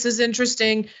premise is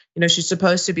interesting. She's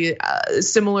supposed to be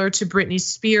similar to Britney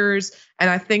Spears. And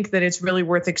I think that it's really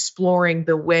worth exploring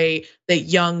the way that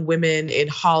young women in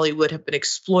Hollywood have been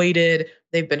exploited.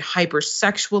 They've been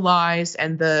hypersexualized,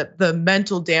 and the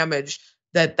mental damage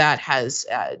that has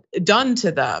done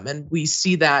to them. And we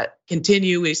see that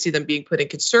continue. We see them being put in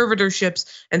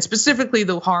conservatorships, and specifically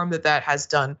the harm that has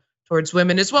done towards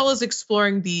women, as well as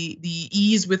exploring the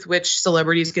ease with which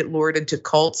celebrities get lured into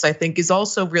cults, I think is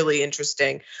also really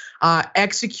interesting.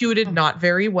 Executed not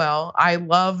very well. I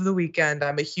love The Weeknd.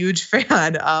 I'm a huge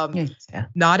fan.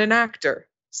 Not an actor.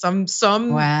 Some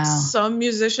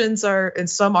musicians are, and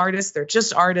some artists, they're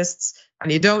just artists,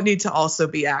 and you don't need to also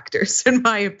be actors, in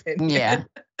my opinion.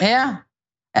 Yeah.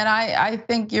 And I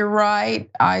think you're right.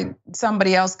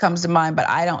 Somebody else comes to mind, but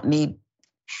I don't need,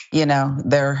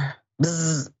 their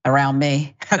bzzz around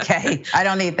me. Okay, I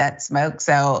don't need that smoke.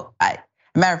 So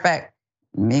matter of fact,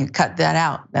 maybe cut that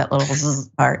out, that little bzzz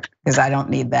part, because I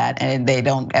don't need that, and they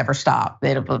don't ever stop.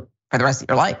 For the rest of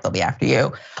your life, they'll be after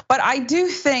you. But I do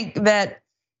think that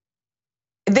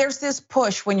there's this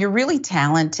push when you're really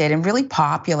talented and really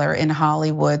popular in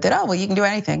Hollywood that, you can do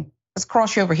anything. Let's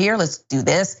cross you over here. Let's do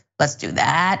this. Let's do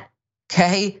that.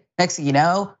 Okay. Next thing you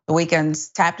know, The Weeknd's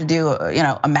tapped to do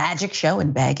a magic show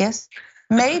in Vegas.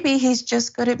 Maybe he's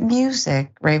just good at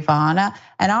music, Rayyvana.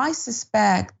 And I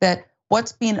suspect that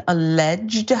what's being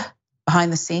alleged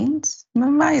behind the scenes,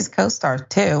 by his co-stars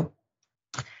too,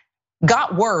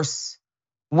 got worse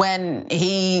when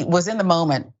he was in the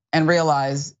moment and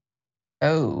realized,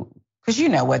 because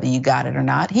whether you got it or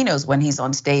not. He knows when he's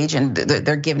on stage and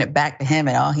they're giving it back to him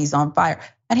and he's on fire.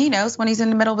 And he knows when he's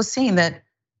in the middle of a scene that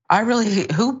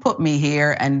who put me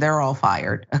here, and they're all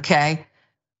fired, okay?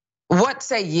 What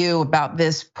say you about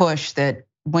this push that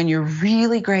when you're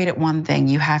really great at one thing,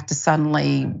 you have to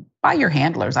suddenly, by your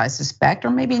handlers, I suspect, or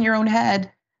maybe in your own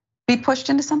head, be pushed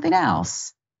into something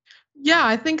else? Yeah,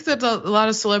 I think that a lot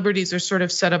of celebrities are sort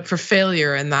of set up for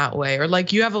failure in that way. Or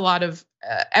like you have a lot of,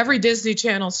 every Disney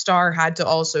Channel star had to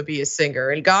also be a singer,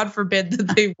 and God forbid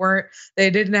that they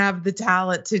didn't have the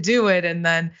talent to do it. And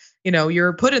then,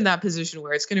 you're put in that position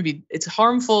where it's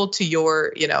harmful to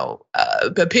your,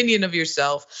 opinion of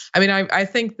yourself. I mean, I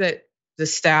think that the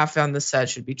staff on the set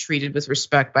should be treated with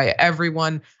respect by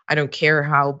everyone. I don't care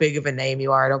how big of a name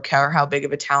you are. I don't care how big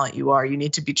of a talent you are. You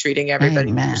need to be treating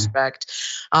everybody with respect.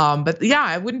 But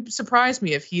yeah, it wouldn't surprise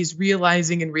me if he's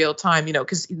realizing in real time,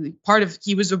 because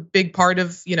he was a big part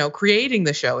of, creating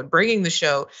the show and bringing the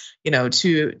show,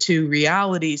 to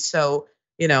reality. So,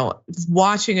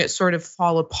 watching it sort of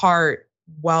fall apart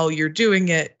while you're doing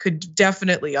it could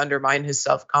definitely undermine his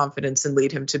self-confidence and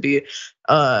lead him to be,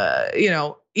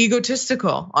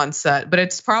 egotistical on set. But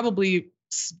it's probably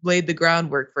laid the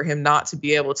groundwork for him not to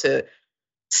be able to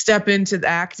step into the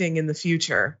acting in the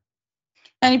future.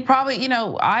 And he probably,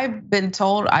 I've been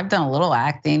told I've done a little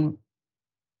acting.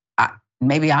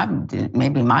 Maybe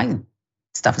my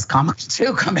stuff is comical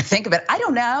too, come to think of it. I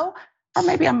don't know. Or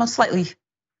maybe I'm slightly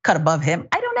cut above him.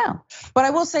 I don't know. But I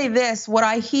will say this, what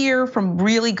I hear from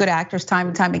really good actors time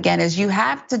and time again is you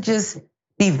have to just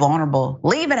be vulnerable,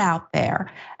 leave it out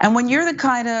there. And when you're the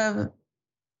kind of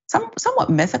somewhat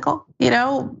mythical,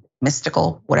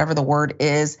 mystical, whatever the word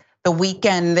is, The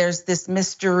Weeknd, there's this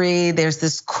mystery, there's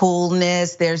this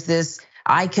coolness, there's this,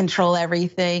 I control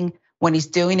everything when he's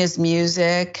doing his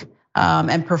music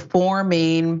and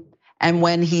performing. And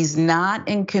when he's not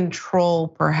in control,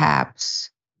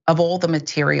 perhaps, of all the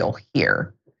material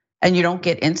here, and you don't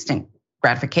get instant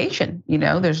gratification.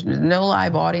 There's no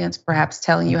live audience perhaps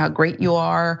telling you how great you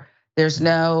are. There's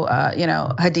no,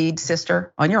 Hadid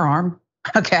sister on your arm,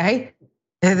 okay?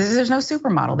 There's no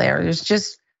supermodel there. There's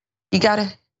just, you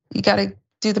gotta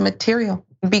do the material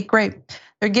and be great.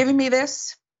 They're giving me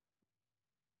this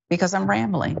because I'm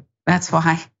rambling. That's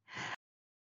why.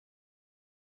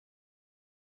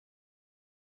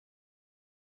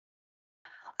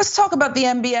 Let's talk about the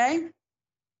NBA.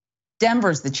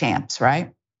 Denver's the champs,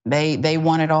 right? They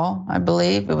won it all, I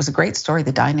believe. It was a great story,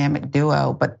 the dynamic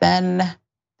duo. But then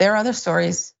there are other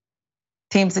stories,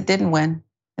 teams that didn't win,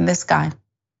 and this guy,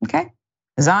 okay?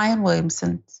 Zion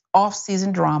Williamson's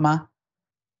off-season drama.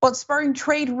 Well, it's spurring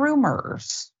trade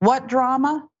rumors. What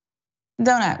drama?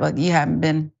 Don't act like you haven't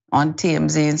been on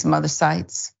TMZ and some other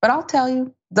sites. But I'll tell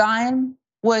you, Zion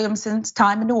Williamson's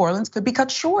time in New Orleans could be cut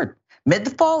short amid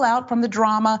the fallout from the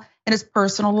drama in his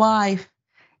personal life.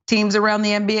 Teams around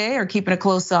the NBA are keeping a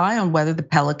close eye on whether the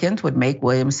Pelicans would make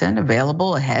Williamson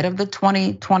available ahead of the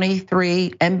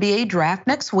 2023 NBA draft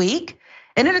next week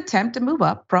in an attempt to move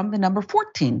up from the number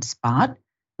 14 spot.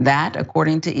 That,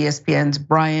 according to ESPN's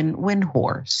Brian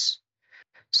Windhorst.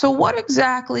 So what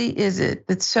exactly is it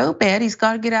that's so bad he's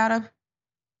got to get out of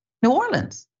New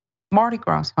Orleans, Mardi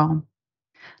Gras home?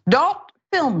 Adult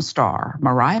film star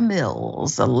Mariah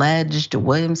Mills alleged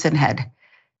Williamson had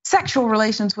sexual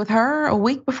relations with her a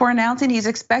week before announcing he's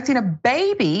expecting a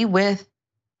baby with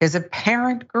his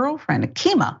apparent girlfriend,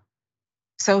 Akima,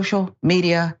 social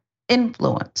media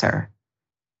influencer.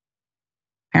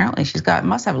 Apparently she's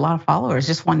must have a lot of followers,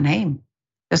 just one name.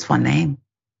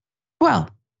 Well,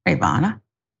 Ravana.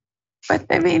 But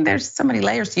I mean, there's so many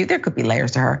layers to you. There could be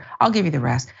layers to her. I'll give you the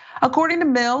rest. According to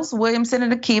Mills, Williamson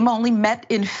and Akima only met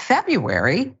in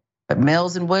February, but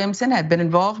Mills and Williamson had been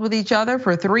involved with each other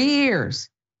for 3 years.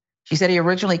 She said he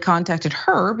originally contacted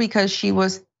her because she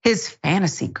was his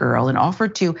fantasy girl and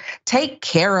offered to take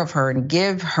care of her and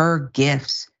give her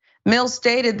gifts. Mills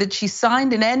stated that she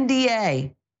signed an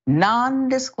NDA,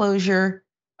 non-disclosure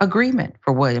agreement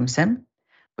for Williamson,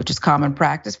 which is common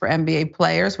practice for NBA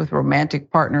players with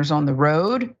romantic partners on the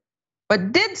road,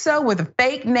 but did so with a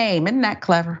fake name. Isn't that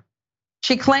clever?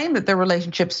 She claimed that their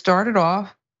relationship started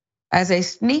off as a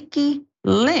sneaky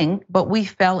link, but we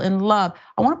fell in love.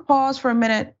 I want to pause for a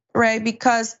minute, Ray,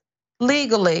 because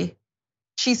legally,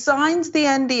 she signs the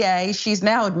NDA. She's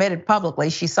now admitted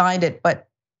publicly she signed it, but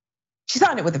she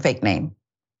signed it with a fake name.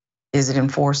 Is it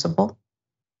enforceable?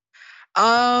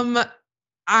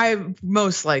 I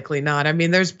most likely not. I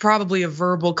mean, there's probably a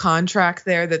verbal contract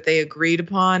there that they agreed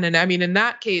upon. And I mean, in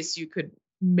that case, you could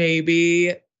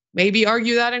maybe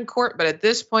argue that in court. But at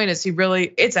this point,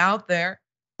 it's out there.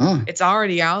 It's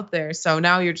already out there. So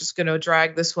now you're just going to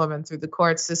drag this woman through the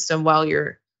court system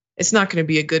it's not going to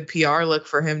be a good PR look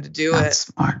for him to do it. That's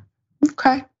smart.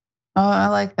 Okay. Oh, I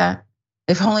like that.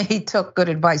 If only he took good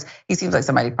advice. He seems like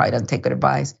somebody who probably doesn't take good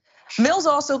advice. Mills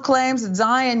also claims that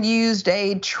Zion used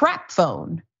a trap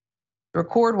phone to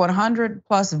record 100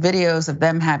 plus videos of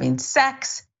them having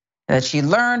sex, and that she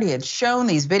learned he had shown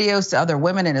these videos to other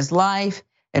women in his life.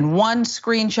 In one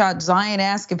screenshot, Zion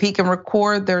asks if he can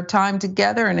record their time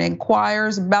together and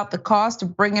inquires about the cost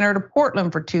of bringing her to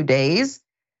Portland for 2 days.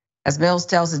 As Mills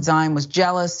tells it, Zion was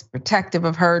jealous, protective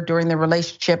of her during the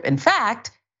relationship. In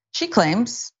fact, she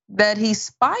claims that he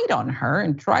spied on her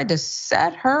and tried to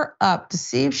set her up to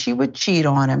see if she would cheat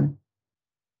on him.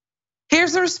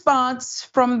 Here's the response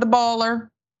from the baller.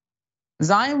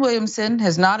 Zion Williamson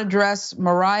has not addressed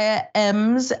Mariah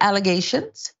M's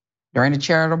allegations. During a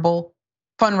charitable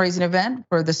fundraising event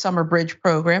for the Summer Bridge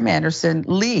program, Anderson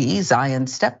Lee,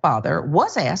 Zion's stepfather,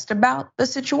 was asked about the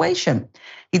situation.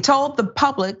 He told the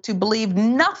public to believe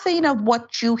nothing of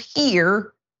what you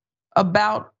hear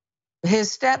about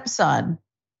his stepson.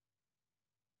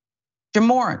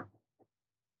 Jamoran,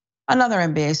 another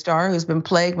NBA star who's been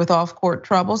plagued with off-court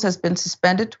troubles, has been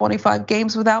suspended 25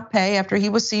 games without pay after he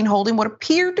was seen holding what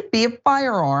appeared to be a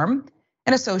firearm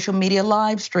in a social media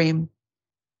live stream.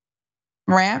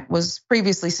 Morant was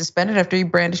previously suspended after he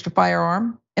brandished a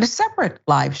firearm in a separate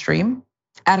live stream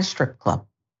at a strip club.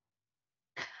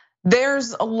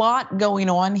 There's a lot going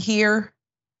on here,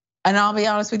 and I'll be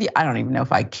honest with you, I don't even know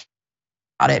if I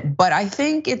got it, but I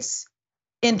think it's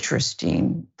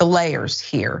interesting, the layers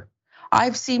here.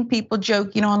 I've seen people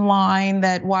joking online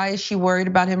that why is she worried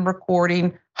about him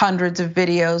recording hundreds of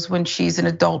videos when she's an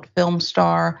adult film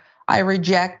star? I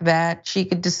reject that. She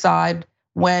could decide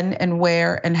when and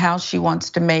where and how she wants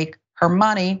to make her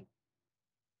money.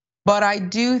 But I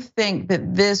do think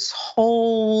that this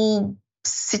whole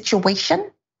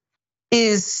situation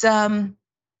is kind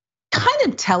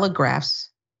of telegraphs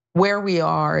where we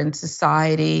are in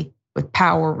society with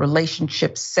power,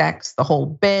 relationships, sex, the whole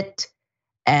bit,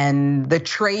 and the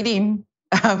trading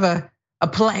of a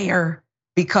player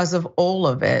because of all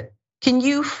of it. Can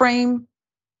you frame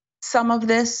some of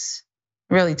this?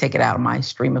 Really take it out of my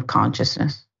stream of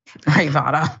consciousness,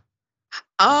 Ravana.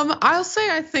 I'll say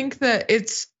I think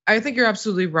you're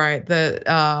absolutely right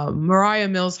that Mariah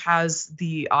Mills has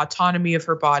the autonomy of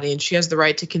her body and she has the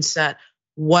right to consent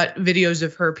what videos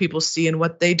of her people see and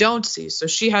what they don't see. So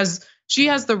she has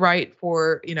the right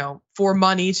for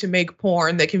money to make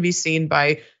porn that can be seen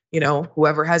by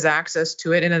whoever has access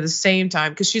to it. And at the same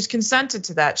time, because she's consented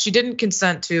to that, she didn't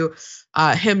consent to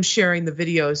him sharing the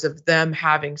videos of them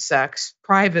having sex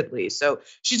privately. So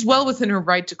she's well within her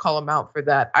right to call him out for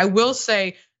that. I will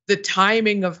say the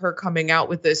timing of her coming out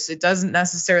with this, it doesn't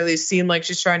necessarily seem like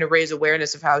she's trying to raise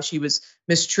awareness of how she was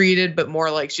mistreated, but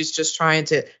more like she's just trying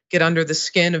to get under the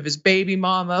skin of his baby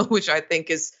mama, which I think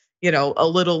is a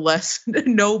little less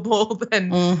noble than,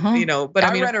 but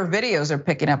I read her videos are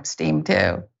picking up steam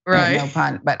too. Right. No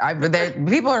pun, but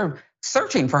people are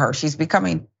searching for her. She's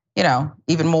becoming,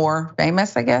 even more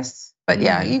famous, I guess. But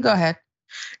yeah, you go ahead.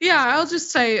 Yeah, I'll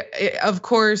just say, of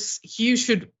course, he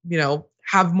should,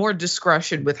 have more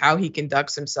discretion with how he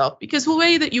conducts himself, because the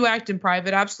way that you act in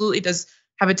private absolutely does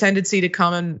have a tendency to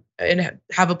come and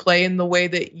have a play in the way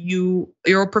that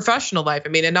your professional life. I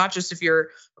mean, and not just if you're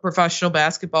a professional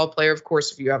basketball player. Of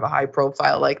course, if you have a high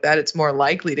profile like that, it's more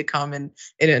likely to come and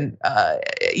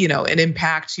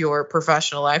impact your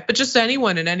professional life. But just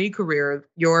anyone in any career,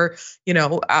 your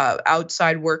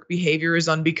outside work behavior is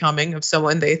unbecoming of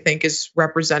someone they think is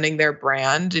representing their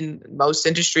brand. In most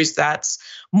industries, that's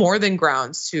more than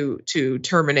grounds to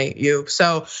terminate you.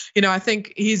 So, I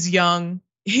think he's young.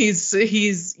 He's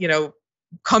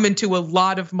come into a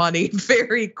lot of money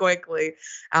very quickly,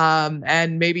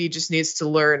 and maybe he just needs to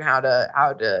learn how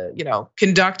to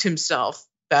conduct himself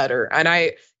better. And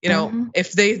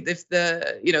if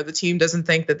the team doesn't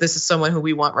think that this is someone who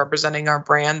we want representing our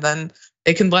brand, then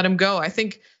they can let him go. I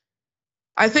think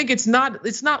it's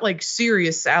not like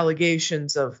serious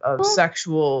allegations of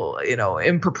sexual,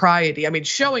 impropriety. I mean,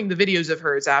 showing the videos of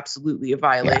her is absolutely a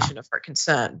violation of her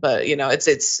consent. But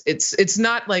it's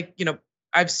not like,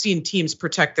 I've seen teams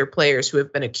protect their players who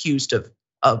have been accused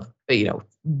of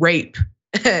rape.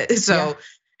 So,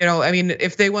 I mean,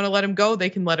 if they want to let him go, they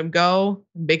can let him go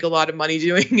and make a lot of money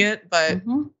doing it. But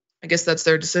I guess that's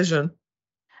their decision.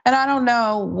 And I don't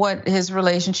know what his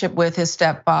relationship with his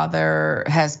stepfather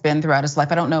has been throughout his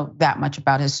life. I don't know that much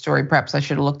about his story. Perhaps I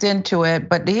should have looked into it.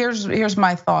 But here's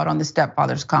my thought on the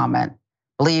stepfather's comment.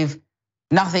 Believe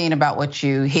nothing about what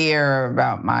you hear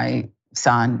about my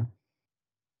son.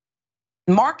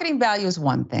 Marketing value is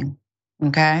one thing,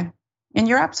 okay? And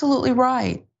you're absolutely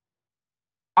right.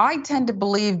 I tend to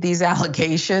believe these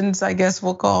allegations, I guess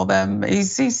we'll call them.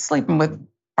 He's sleeping with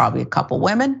probably a couple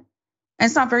women. And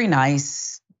it's not very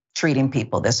nice treating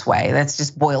people this way. Let's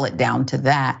just boil it down to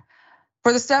that.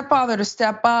 For the stepfather to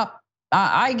step up,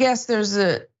 I guess there's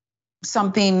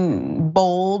something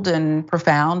bold and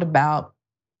profound about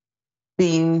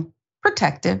being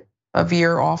protective of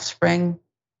your offspring,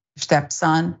 your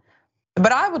stepson.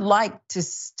 But I would like to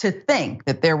think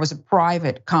that there was a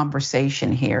private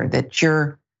conversation here, that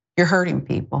you're hurting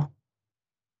people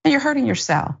and you're hurting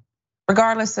yourself,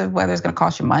 regardless of whether it's going to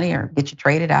cost you money or get you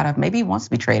traded out of. Maybe he wants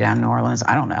to be traded out of New Orleans.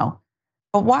 I don't know.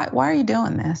 But why are you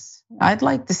doing this? I'd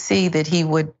like to see that he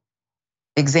would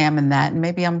examine that. And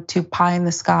maybe I'm too pie in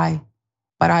the sky,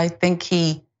 but I think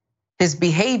his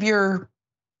behavior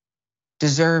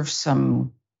deserves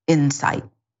some insight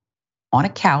on a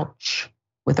couch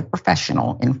with a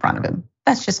professional in front of him.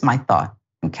 That's just my thought,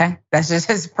 okay? That's just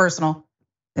his personal,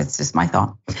 it's just my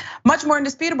thought. Much more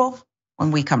indisputable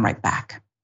when we come right back.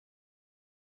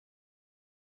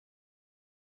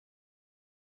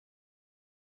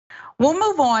 We'll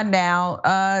move on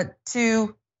now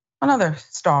to another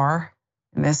star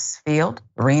in this field,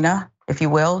 arena, if you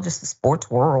will, just the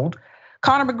sports world.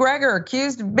 Conor McGregor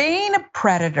accused of being a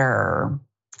predator.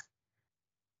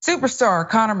 Superstar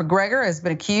Conor McGregor has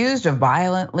been accused of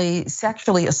violently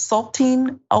sexually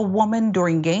assaulting a woman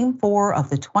during Game 4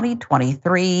 of the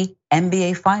 2023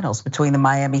 NBA Finals between the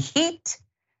Miami Heat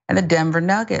and the Denver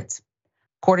Nuggets.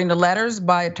 According to letters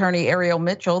by attorney Ariel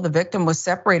Mitchell, the victim was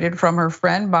separated from her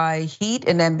friend by Heat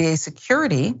and NBA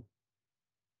security,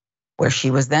 where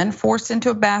she was then forced into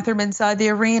a bathroom inside the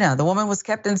arena. The woman was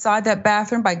kept inside that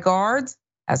bathroom by guards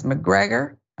as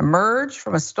McGregor emerged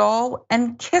from a stall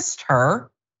and kissed her.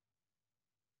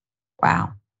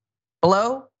 Wow.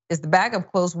 Below is the bag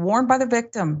of clothes worn by the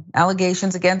victim.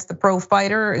 Allegations against the pro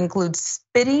fighter include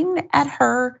spitting at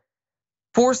her,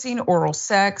 forcing oral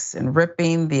sex, and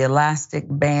ripping the elastic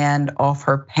band off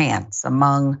her pants,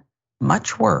 among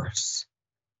much worse.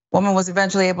 Woman was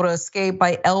eventually able to escape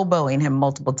by elbowing him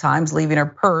multiple times, leaving her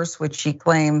purse, which she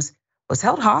claims was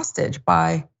held hostage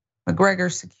by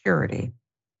McGregor's security.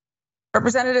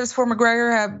 Representatives for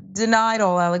McGregor have denied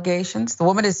all allegations. The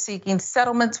woman is seeking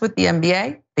settlements with the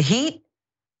NBA, the Heat,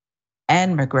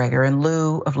 and McGregor in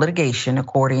lieu of litigation,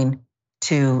 according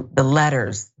to the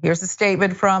letters. Here's a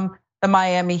statement from the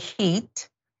Miami Heat.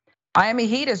 Miami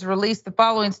Heat has released the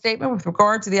following statement with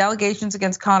regard to the allegations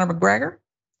against Conor McGregor.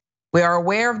 We are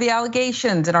aware of the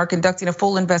allegations and are conducting a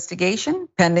full investigation.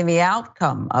 Pending the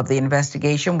outcome of the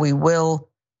investigation, we will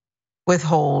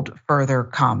withhold further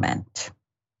comment.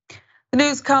 The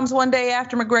news comes one day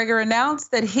after McGregor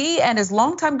announced that he and his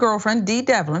longtime girlfriend, Dee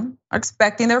Devlin, are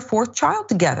expecting their fourth child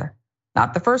together.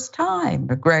 Not the first time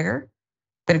McGregor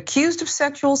been accused of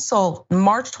sexual assault. In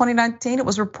March 2019, it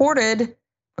was reported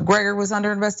McGregor was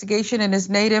under investigation in his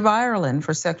native Ireland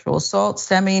for sexual assault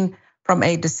stemming from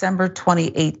a December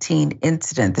 2018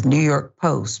 incident. The New York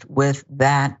Post with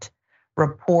that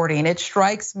reporting. It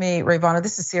strikes me, Rayvana,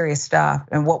 this is serious stuff.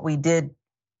 And what we did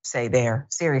say there,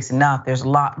 serious enough. There's a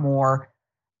lot more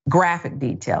graphic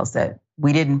details that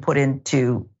we didn't put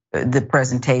into the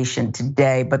presentation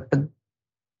today. But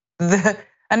the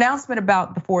announcement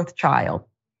about the fourth child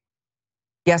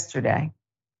yesterday,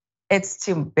 it's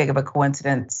too big of a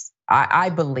coincidence. I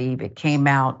believe it came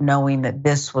out knowing that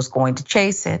this was going to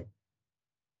chase it.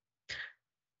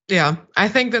 Yeah, I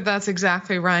think that that's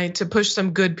exactly right, to push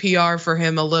some good PR for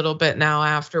him a little bit now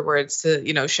afterwards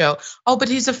to, show, oh, but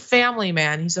he's a family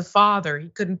man, he's a father, he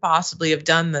couldn't possibly have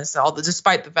done this,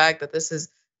 despite the fact that this is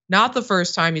not the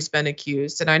first time he's been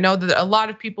accused. And I know that a lot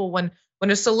of people, when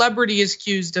a celebrity is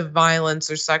accused of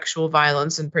violence or sexual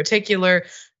violence in particular,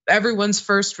 everyone's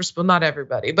first response, not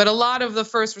everybody, but a lot of the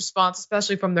first response,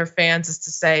 especially from their fans, is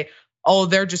to say, oh,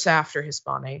 they're just after his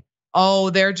money. Oh,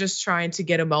 they're just trying to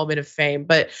get a moment of fame.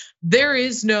 But there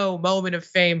is no moment of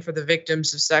fame for the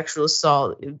victims of sexual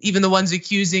assault. Even the ones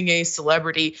accusing a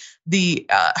celebrity, the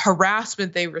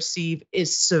harassment they receive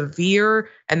is severe.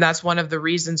 And that's one of the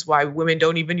reasons why women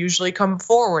don't even usually come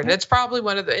forward. It's probably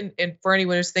one of the, and for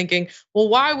anyone who's thinking, well,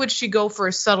 why would she go for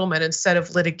a settlement instead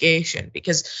of litigation?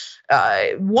 Because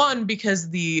because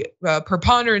the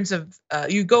preponderance of,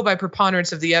 you go by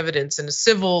preponderance of the evidence in a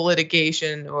civil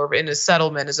litigation or in a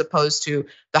settlement, as opposed to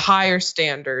the higher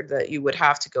standard that you would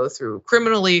have to go through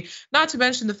criminally. Not to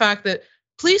mention the fact that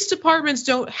police departments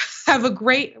don't have a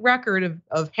great record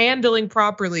of handling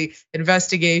properly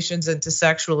investigations into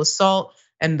sexual assault.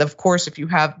 And of course, if you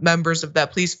have members of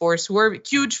that police force who are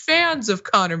huge fans of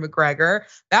Conor McGregor,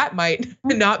 that might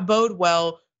not bode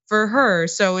well for her.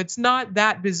 So it's not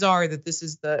that bizarre that this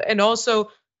is and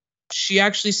also she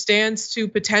actually stands to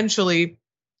potentially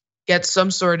get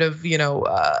some sort of,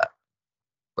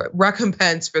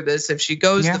 recompense for this if she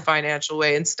goes the financial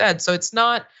way instead. So it's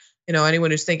not,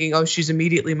 anyone who's thinking, oh, she's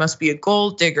immediately must be a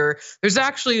gold digger. There's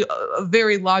actually a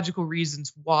very logical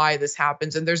reasons why this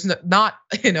happens. And there's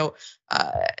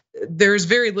there's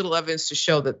very little evidence to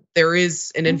show that there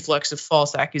is an influx of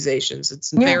false accusations.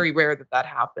 It's very rare that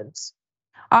happens.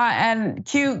 And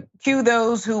cue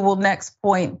those who will next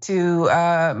point to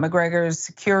McGregor's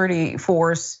security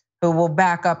force, who will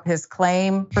back up his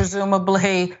claim,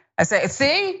 presumably. I say,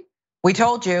 see, we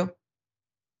told you.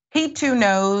 He too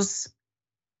knows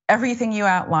everything you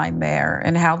outlined there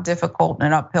and how difficult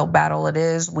an uphill battle it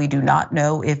is. We do not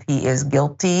know if he is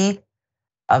guilty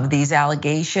of these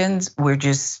allegations. We're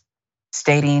just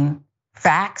stating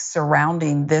facts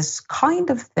surrounding this kind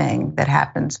of thing that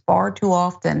happens far too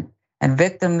often. And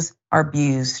victims are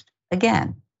abused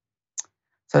again.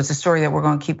 So it's a story that we're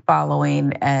going to keep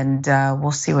following, and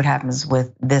we'll see what happens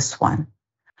with this one.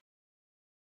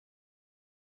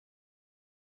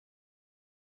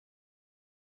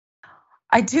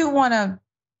 I do want to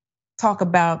talk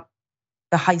about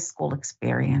the high school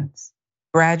experience,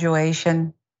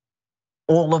 graduation,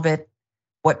 all of it,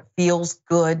 what feels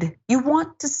good. You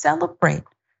want to celebrate.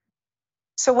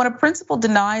 So when a principal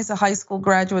denies a high school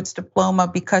graduate's diploma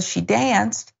because she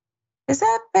danced, is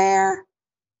that fair?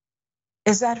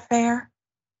 Is that fair?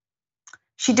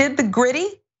 She did the gritty.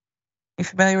 You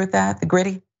familiar with that? The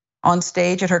gritty on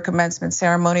stage at her commencement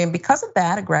ceremony. And because of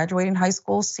that, a graduating high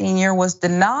school senior was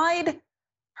denied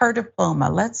her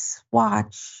diploma. Let's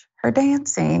watch her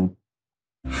dancing.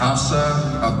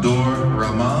 Hafsa Abdur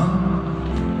Rahman.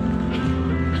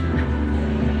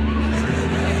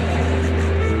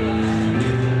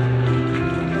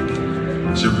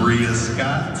 Jabria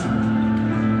Scott.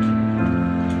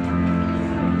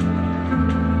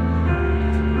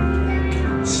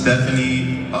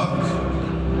 Stephanie Uck.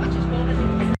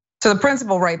 So the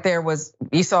principal right there was,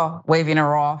 you saw, waving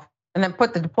her off, and then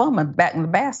put the diploma back in the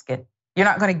basket. You're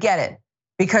not gonna get it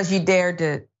because you dared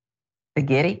to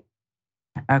giddy.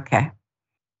 Okay.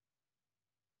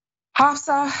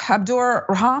 Hafsa Abdur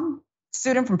Rahman,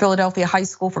 student from Philadelphia High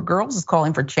School for Girls, is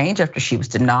calling for change after she was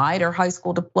denied her high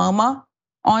school diploma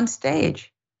on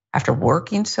stage after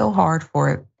working so hard for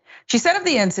it. She said of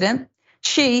the incident,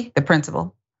 she, the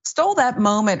principal, stole that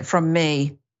moment from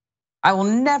me. I will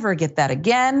never get that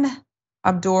again.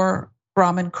 Abdur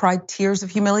Rahman cried tears of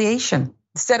humiliation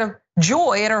instead of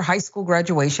joy at her high school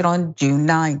graduation on June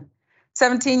 9th.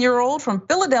 17-year-old from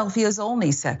Philadelphia's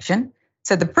Olney section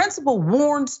said the principal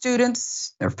warned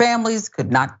students their families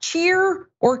could not cheer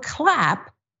or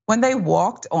clap when they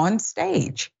walked on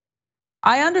stage.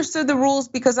 I understood the rules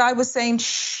because I was saying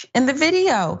shh in the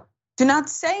video. Do not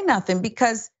say nothing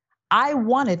because I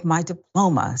wanted my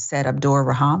diploma, said Abdur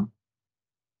Rahman.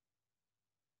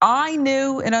 I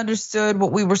knew and understood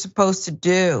what we were supposed to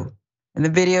do. In the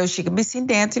video, she can be seen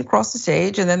dancing across the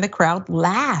stage, and then the crowd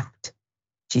laughed.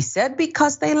 She said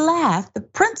because they laughed, the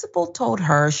principal told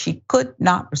her she could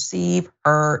not receive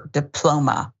her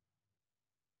diploma.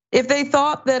 If they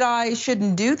thought that I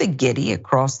shouldn't do the giddy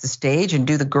across the stage and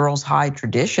do the girls' high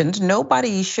traditions,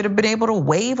 nobody should have been able to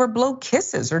wave or blow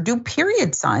kisses or do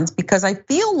period signs, because I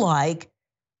feel like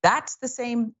that's the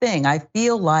same thing. I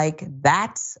feel like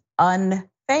that's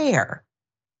unfair.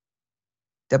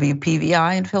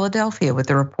 WPVI in Philadelphia with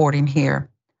the reporting here.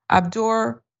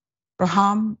 Abdur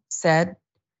Raham said,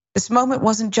 this moment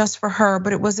wasn't just for her,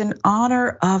 but it was in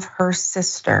honor of her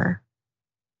sister.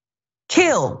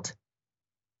 Killed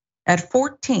at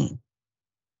 14.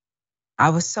 I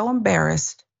was so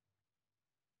embarrassed,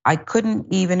 I couldn't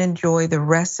even enjoy the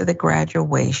rest of the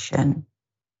graduation.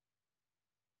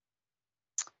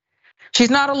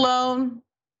 She's not alone.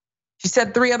 She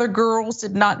said 3 other girls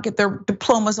did not get their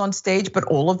diplomas on stage, but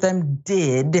all of them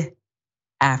did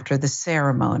after the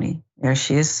ceremony. There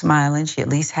she is smiling. She at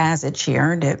least has it. She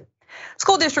earned it.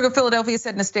 School District of Philadelphia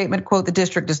said in a statement, quote, the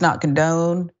district does not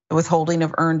condone the withholding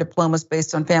of earned diplomas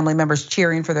based on family members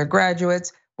cheering for their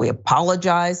graduates. We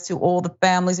apologize to all the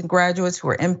families and graduates who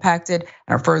are impacted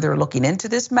and are further looking into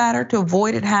this matter to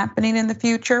avoid it happening in the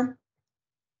future.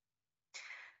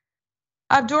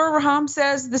 Abdur Raham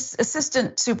says this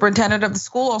assistant superintendent of the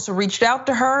school also reached out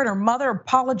to her and her mother,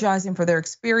 apologizing for their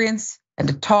experience and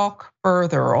to talk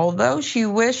further. Although she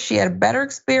wished she had a better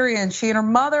experience, she and her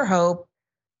mother hope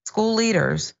school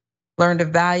leaders learned a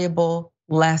valuable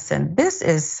lesson. This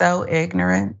is so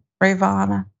ignorant,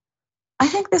 Ravana. I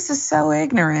think this is so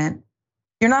ignorant.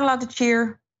 You're not allowed to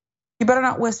cheer. You better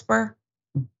not whisper.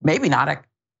 Maybe not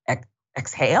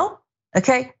exhale,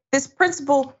 okay? This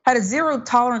principal had a 0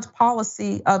 tolerance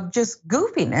policy of just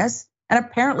goofiness, and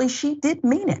apparently she did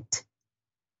mean it.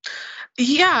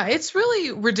 Yeah, it's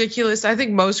really ridiculous. I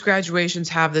think most graduations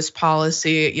have this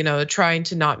policy, trying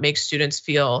to not make students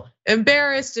feel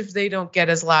embarrassed if they don't get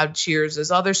as loud cheers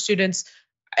as other students.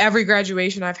 Every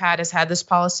graduation I've had has had this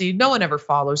policy. No one ever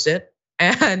follows it.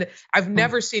 And I've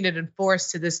never seen it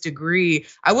enforced to this degree.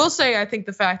 I will say, I think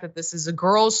the fact that this is a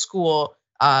girls' school,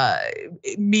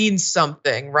 it means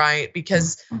something, right?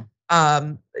 Because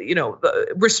the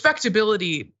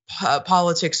respectability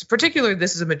politics, particularly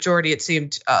this is a majority, it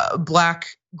seemed, Black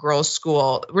girls'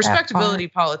 school. Respectability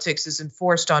politics is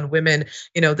enforced on women.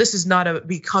 This is not a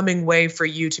becoming way for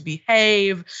you to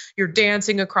behave. You're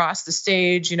dancing across the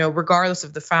stage, regardless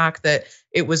of the fact that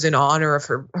it was in honor of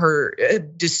her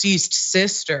deceased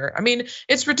sister. I mean,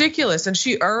 it's ridiculous, and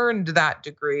she earned that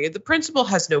degree. The principal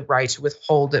has no right to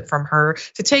withhold it from her,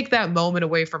 to take that moment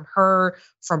away from her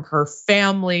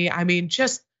family. I mean,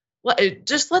 just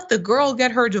let the girl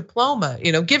get her diploma,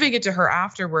 giving it to her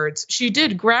afterwards. She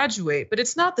did graduate, but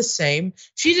it's not the same.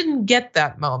 She didn't get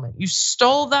that moment. You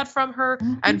stole that from her,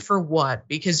 and for what?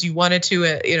 Because you wanted to,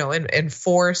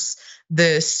 enforce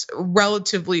this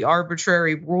relatively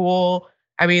arbitrary rule.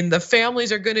 I mean, the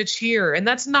families are gonna cheer, and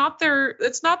that's not their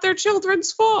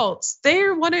children's fault. They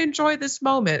want to enjoy this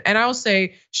moment. And I'll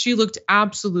say she looked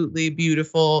absolutely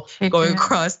beautiful going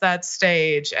across that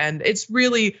stage, and it's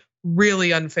really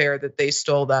unfair that they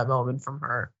stole that moment from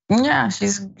her. Yeah,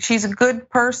 she's a good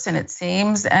person, it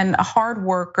seems, and a hard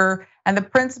worker. And the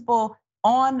principal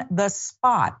on the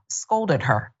spot scolded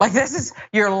her. Like, this is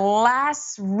your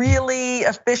last really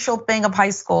official thing of high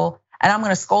school, and I'm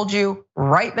gonna scold you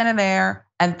right then and there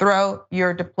and throw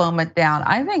your diploma down.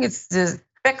 I think it's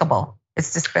despicable.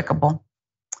 It's despicable.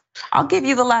 I'll give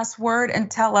you the last word and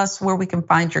tell us where we can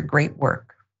find your great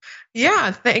work.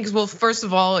 Yeah, thanks. Well, first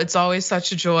of all, it's always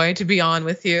such a joy to be on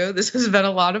with you. This has been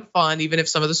a lot of fun, even if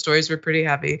some of the stories were pretty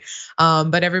heavy.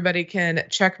 But everybody can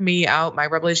check me out, my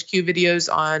Rebel HQ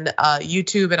videos on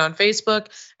YouTube and on Facebook.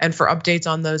 And for updates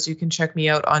on those, you can check me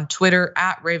out on Twitter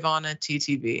at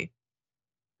RayvanaTTV.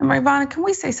 And Rayvana, can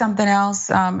we say something else?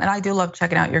 And I do love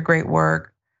checking out your great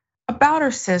work about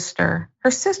her sister. Her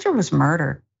sister was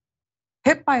murdered,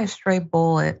 hit by a stray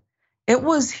bullet. It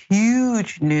was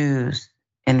huge news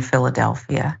in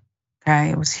Philadelphia, okay?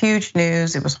 It was huge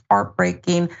news, it was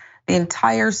heartbreaking. The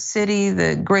entire city,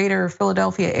 the greater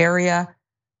Philadelphia area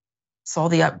saw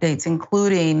the updates,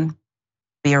 including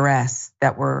the arrests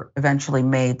that were eventually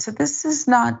made. So this is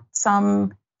not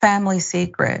some family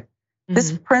secret.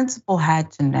 This principal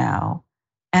had to know.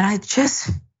 And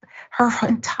her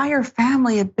entire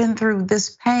family had been through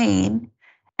this pain,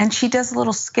 and she does a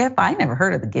little skip. I never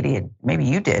heard of the Gideon, maybe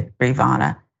you did,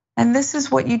 Ravana. And this is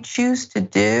what you choose to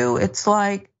do. It's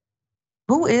like,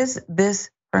 who is this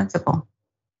principal?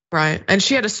 Right, and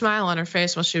she had a smile on her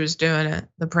face while she was doing it,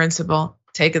 the principal.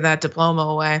 taking that diploma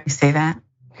away. You see that?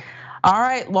 All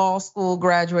right, law school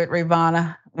graduate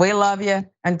Rayyvana, we love you.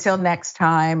 Until next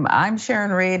time, I'm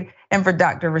Sharon Reed, and for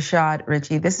Dr. Rashad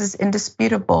Richey, this is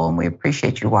Indisputable, and we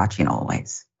appreciate you watching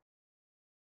always.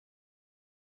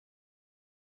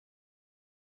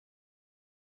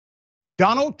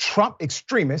 Donald Trump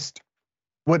extremists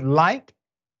would like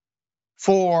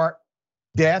for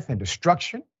death and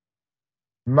destruction,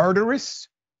 murderous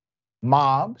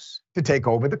mobs to take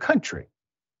over the country.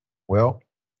 Well,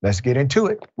 let's get into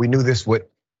it. We knew this would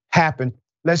happen.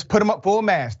 Let's put him up full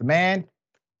mast. The man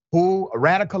who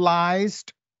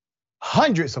radicalized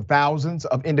hundreds of thousands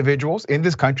of individuals in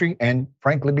this country and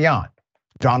frankly beyond,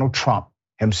 Donald Trump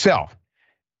himself.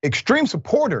 Extreme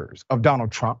supporters of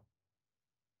Donald Trump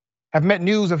have met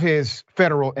news of his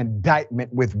federal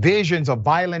indictment with visions of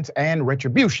violence and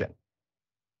retribution.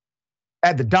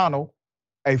 At the Donald,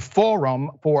 a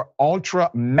forum for ultra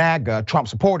MAGA Trump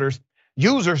supporters,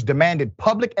 users demanded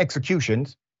public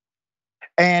executions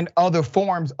and other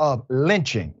forms of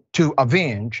lynching to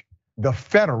avenge the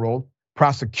federal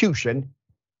prosecution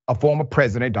of former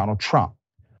President Donald Trump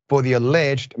for the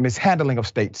alleged mishandling of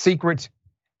state secrets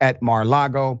at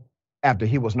Mar-a-Lago after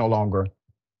he was no longer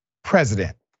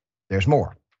president. There's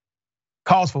more.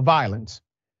 Calls for violence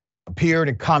appeared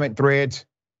in comment threads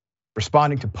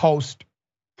responding to posts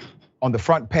on the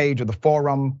front page of the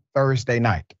forum Thursday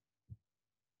night.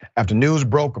 After news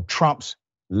broke of Trump's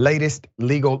latest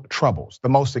legal troubles, the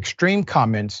most extreme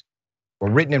comments were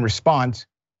written in response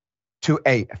to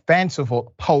a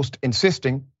fanciful post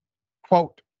insisting,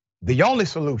 quote, the only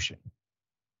solution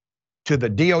to the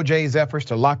DOJ's efforts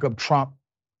to lock up Trump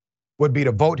would be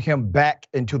to vote him back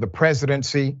into the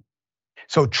presidency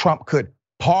so Trump could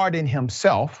pardon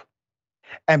himself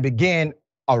and begin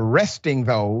arresting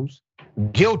those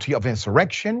guilty of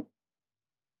insurrection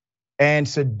and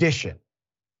sedition.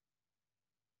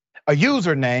 A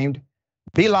user named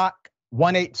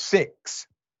Belak186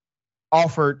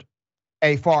 offered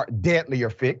a far deadlier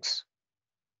fix,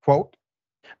 quote,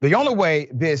 the only way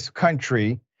this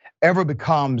country ever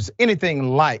becomes anything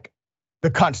like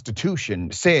the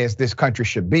Constitution says this country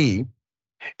should be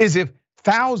is if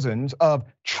thousands of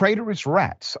traitorous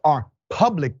rats are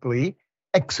publicly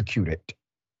executed,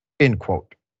 end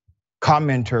quote.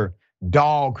 Commenter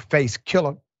Dog Face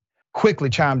Killer quickly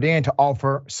chimed in to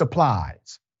offer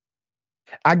supplies.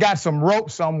 I got some rope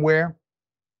somewhere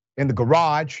in the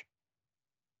garage,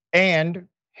 and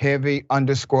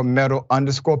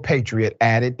heavy_metal_patriot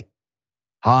added.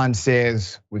 Han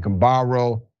says we can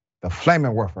borrow the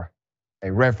Flammenwerfer,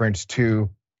 a reference to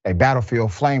a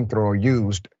battlefield flamethrower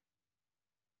used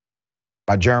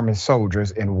by German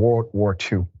soldiers in World War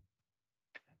II.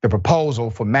 The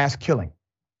proposal for mass killing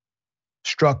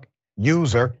struck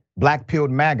user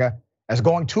Black-Pilled MAGA as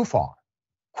going too far.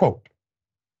 Quote,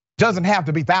 doesn't have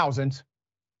to be thousands,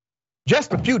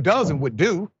 just a few dozen would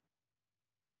do.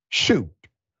 Shoot,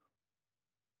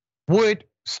 would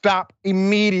stop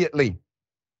immediately.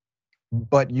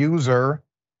 But user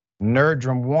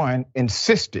Nerdrum1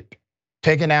 insisted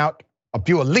taking out a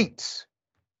few elites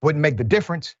wouldn't make the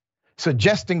difference,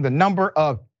 suggesting the number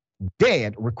of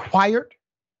dead required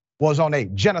was on a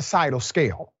genocidal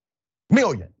scale,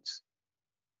 millions.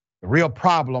 The real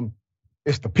problem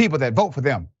is the people that vote for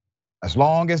them. As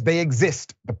long as they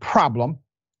exist, the problem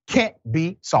can't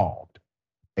be solved.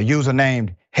 A user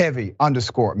named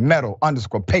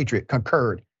heavy_metal_patriot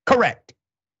concurred, correct.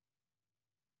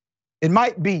 It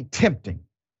might be tempting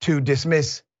to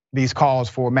dismiss these calls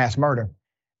for mass murder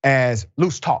as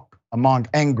loose talk among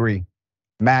angry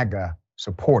MAGA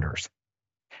supporters.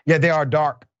 Yet there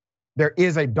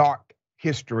is a dark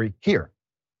history here.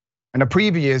 In a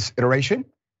previous iteration,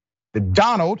 the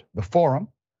Donald, the forum,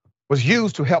 was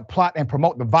used to help plot and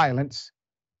promote the violence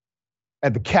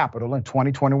at the Capitol in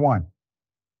 2021.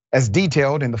 As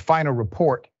detailed in the final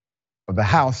report of the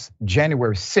House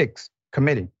January 6th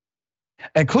committee,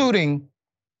 including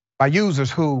by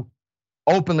users who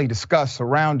openly discuss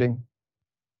surrounding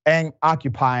and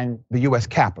occupying the US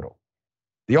Capitol.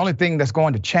 The only thing that's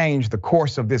going to change the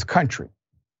course of this country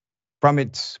from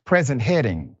its present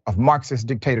heading of Marxist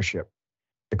dictatorship,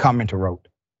 the commenter wrote,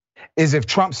 is if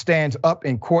Trump stands up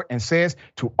in court and says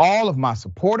to all of my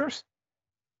supporters,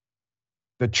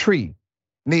 the tree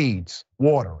needs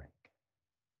watering.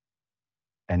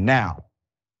 And now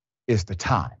is the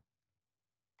time.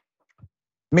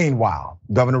 Meanwhile,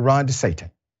 Governor Ron DeSantis,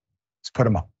 let's put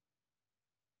him up.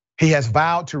 He has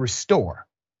vowed to restore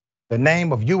the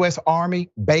name of US Army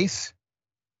base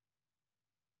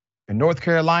in North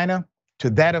Carolina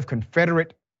to that of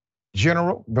Confederate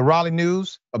General. The Raleigh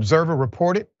News Observer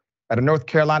reported at a North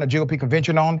Carolina GOP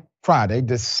convention on Friday,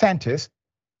 DeSantis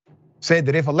said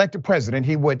that if elected president,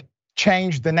 he would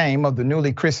change the name of the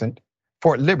newly christened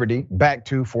Fort Liberty back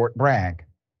to Fort Bragg.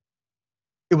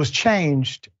 It was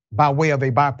changed by way of a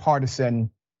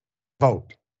bipartisan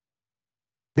vote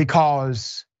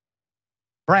because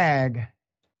Bragg,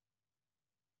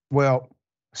 well,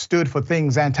 stood for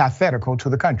things antithetical to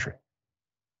the country.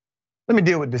 Let me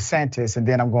deal with DeSantis, and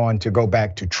then I'm going to go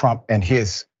back to Trump and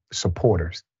his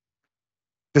supporters.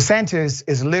 DeSantis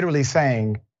is literally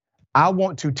saying, I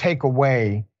want to take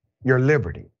away your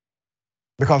liberty.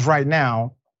 Because right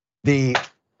now, the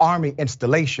Army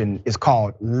installation is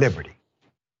called Liberty.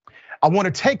 I want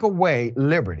to take away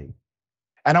liberty,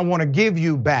 and I want to give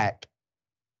you back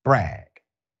Bragg.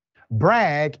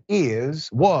 Bragg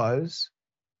was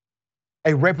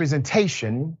a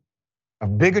representation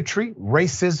of bigotry,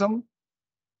 racism,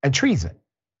 and treason.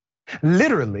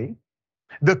 Literally,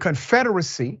 the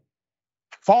Confederacy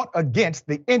fought against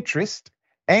the interest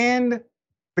and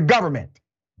the government,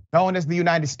 known as the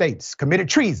United States, committed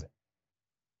treason.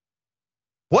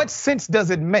 What sense does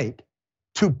it make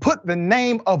to put the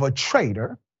name of a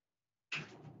traitor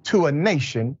to a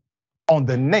nation on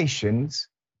the nation's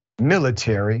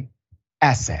military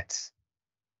assets,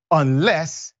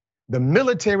 unless the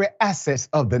military assets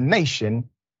of the nation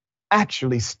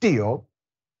actually still,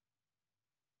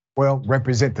 well,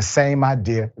 represent the same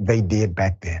idea they did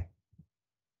back then?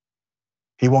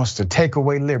 He wants to take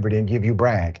away liberty and give you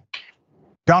Bragg.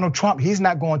 Donald Trump, he's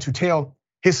not going to tell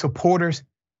his supporters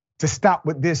to stop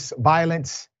with this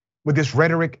violence, with this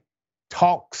rhetoric,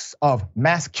 talks of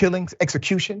mass killings,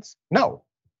 executions. No.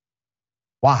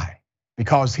 Why?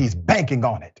 Because he's banking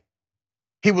on it.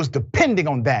 He was depending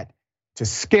on that to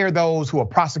scare those who are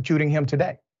prosecuting him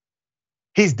today.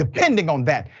 He's depending on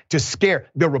that to scare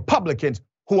the Republicans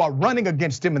who are running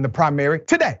against him in the primary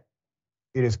today.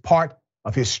 It is part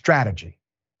of his strategy.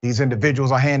 These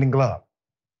individuals are hand in glove.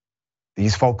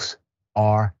 These folks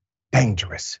are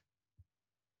dangerous.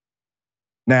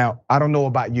 Now, I don't know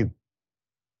about you,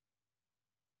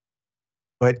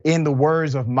 but in the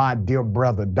words of my dear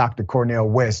brother, Dr. Cornel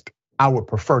West, I would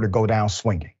prefer to go down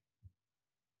swinging.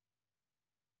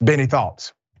 Benny,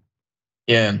 thoughts?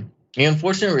 Yeah. The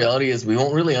unfortunate reality is we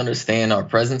won't really understand our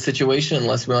present situation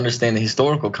unless we understand the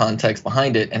historical context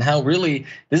behind it and how really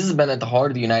this has been at the heart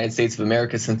of the United States of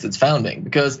America since its founding.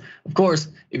 Because, of course,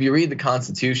 if you read the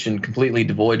Constitution completely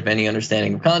devoid of any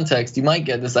understanding of context, you might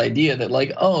get this idea that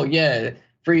like, oh yeah,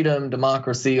 freedom,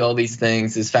 democracy, all these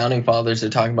things, his founding fathers are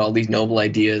talking about all these noble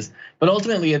ideas. But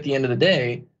ultimately, at the end of the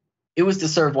day, it was to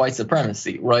serve white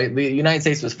supremacy, right? The United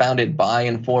States was founded by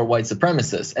and for white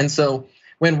supremacists. And so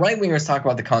when right-wingers talk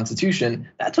about the Constitution,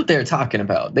 that's what they're talking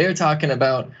about. They're talking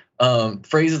about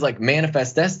phrases like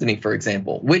manifest destiny, for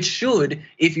example, which should,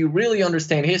 if you really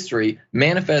understand history,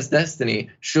 manifest destiny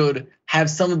should have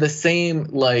some of the same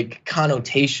like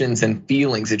connotations and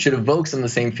feelings. It should evoke some of the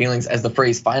same feelings as the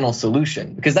phrase final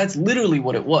solution, because that's literally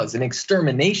what it was, an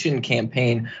extermination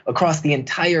campaign across the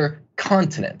entire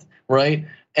continent, right?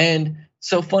 And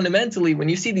so fundamentally, when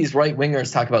you see these right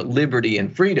wingers talk about liberty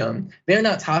and freedom, they're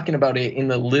not talking about it in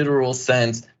the literal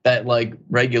sense that like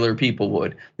regular people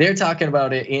would. They're talking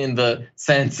about it in the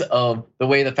sense of the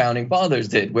way the founding fathers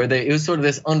did, where it was sort of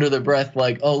this under the breath,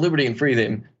 like, oh, liberty and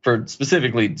freedom for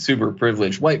specifically super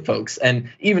privileged white folks. And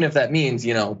even if that means,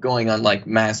 going on like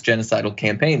mass genocidal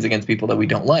campaigns against people that we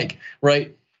don't like,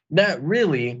 right? That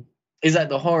really is at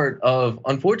the heart of,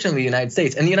 unfortunately, the United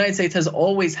States. And the United States has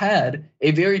always had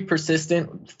a very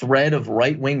persistent thread of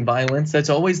right-wing violence that's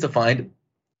always defined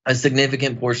a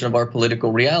significant portion of our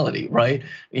political reality, right?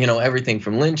 Everything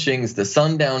from lynchings to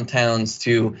sundown towns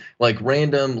to like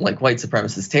random like white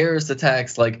supremacist terrorist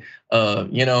attacks, and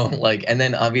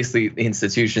then obviously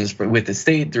institutions with the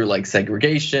state through like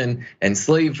segregation and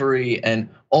slavery and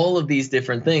all of these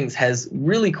different things has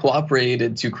really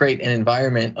cooperated to create an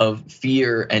environment of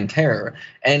fear and terror.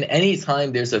 And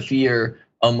anytime there's a fear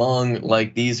among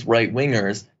like these right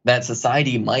wingers that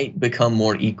society might become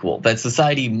more equal, that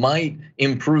society might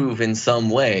improve in some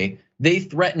way, they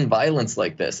threaten violence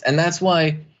like this. And that's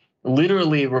why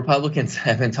literally Republicans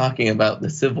have been talking about the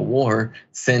Civil War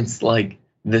since like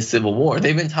the Civil War.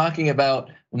 They've been talking about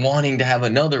wanting to have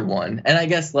another one. And I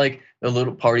guess like the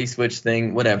little party switch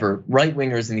thing, whatever, right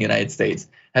wingers in the United States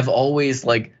have always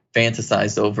like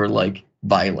fantasized over like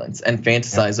violence and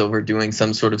fantasize over doing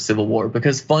some sort of civil war,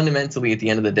 because fundamentally at the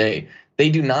end of the day, they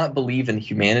do not believe in the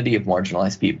humanity of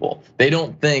marginalized people. They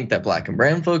don't think that black and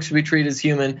brown folks should be treated as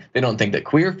human. They don't think that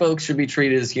queer folks should be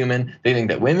treated as human. They think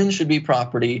that women should be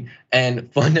property.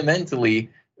 And fundamentally,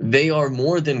 they are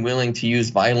more than willing to use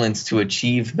violence to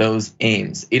achieve those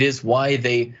aims. It is why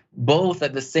they both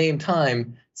at the same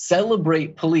time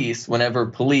celebrate police whenever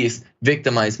police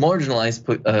victimize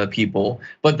marginalized people,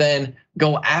 but then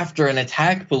go after and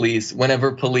attack police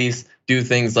whenever police do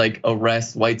things like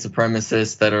arrest white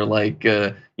supremacists that are like,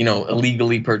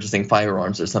 illegally purchasing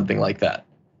firearms or something like that.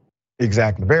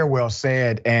 Exactly, very well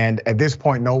said. And at this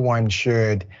point, no one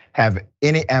should have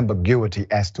any ambiguity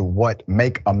as to what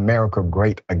 "Make America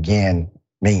Great Again"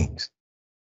 means.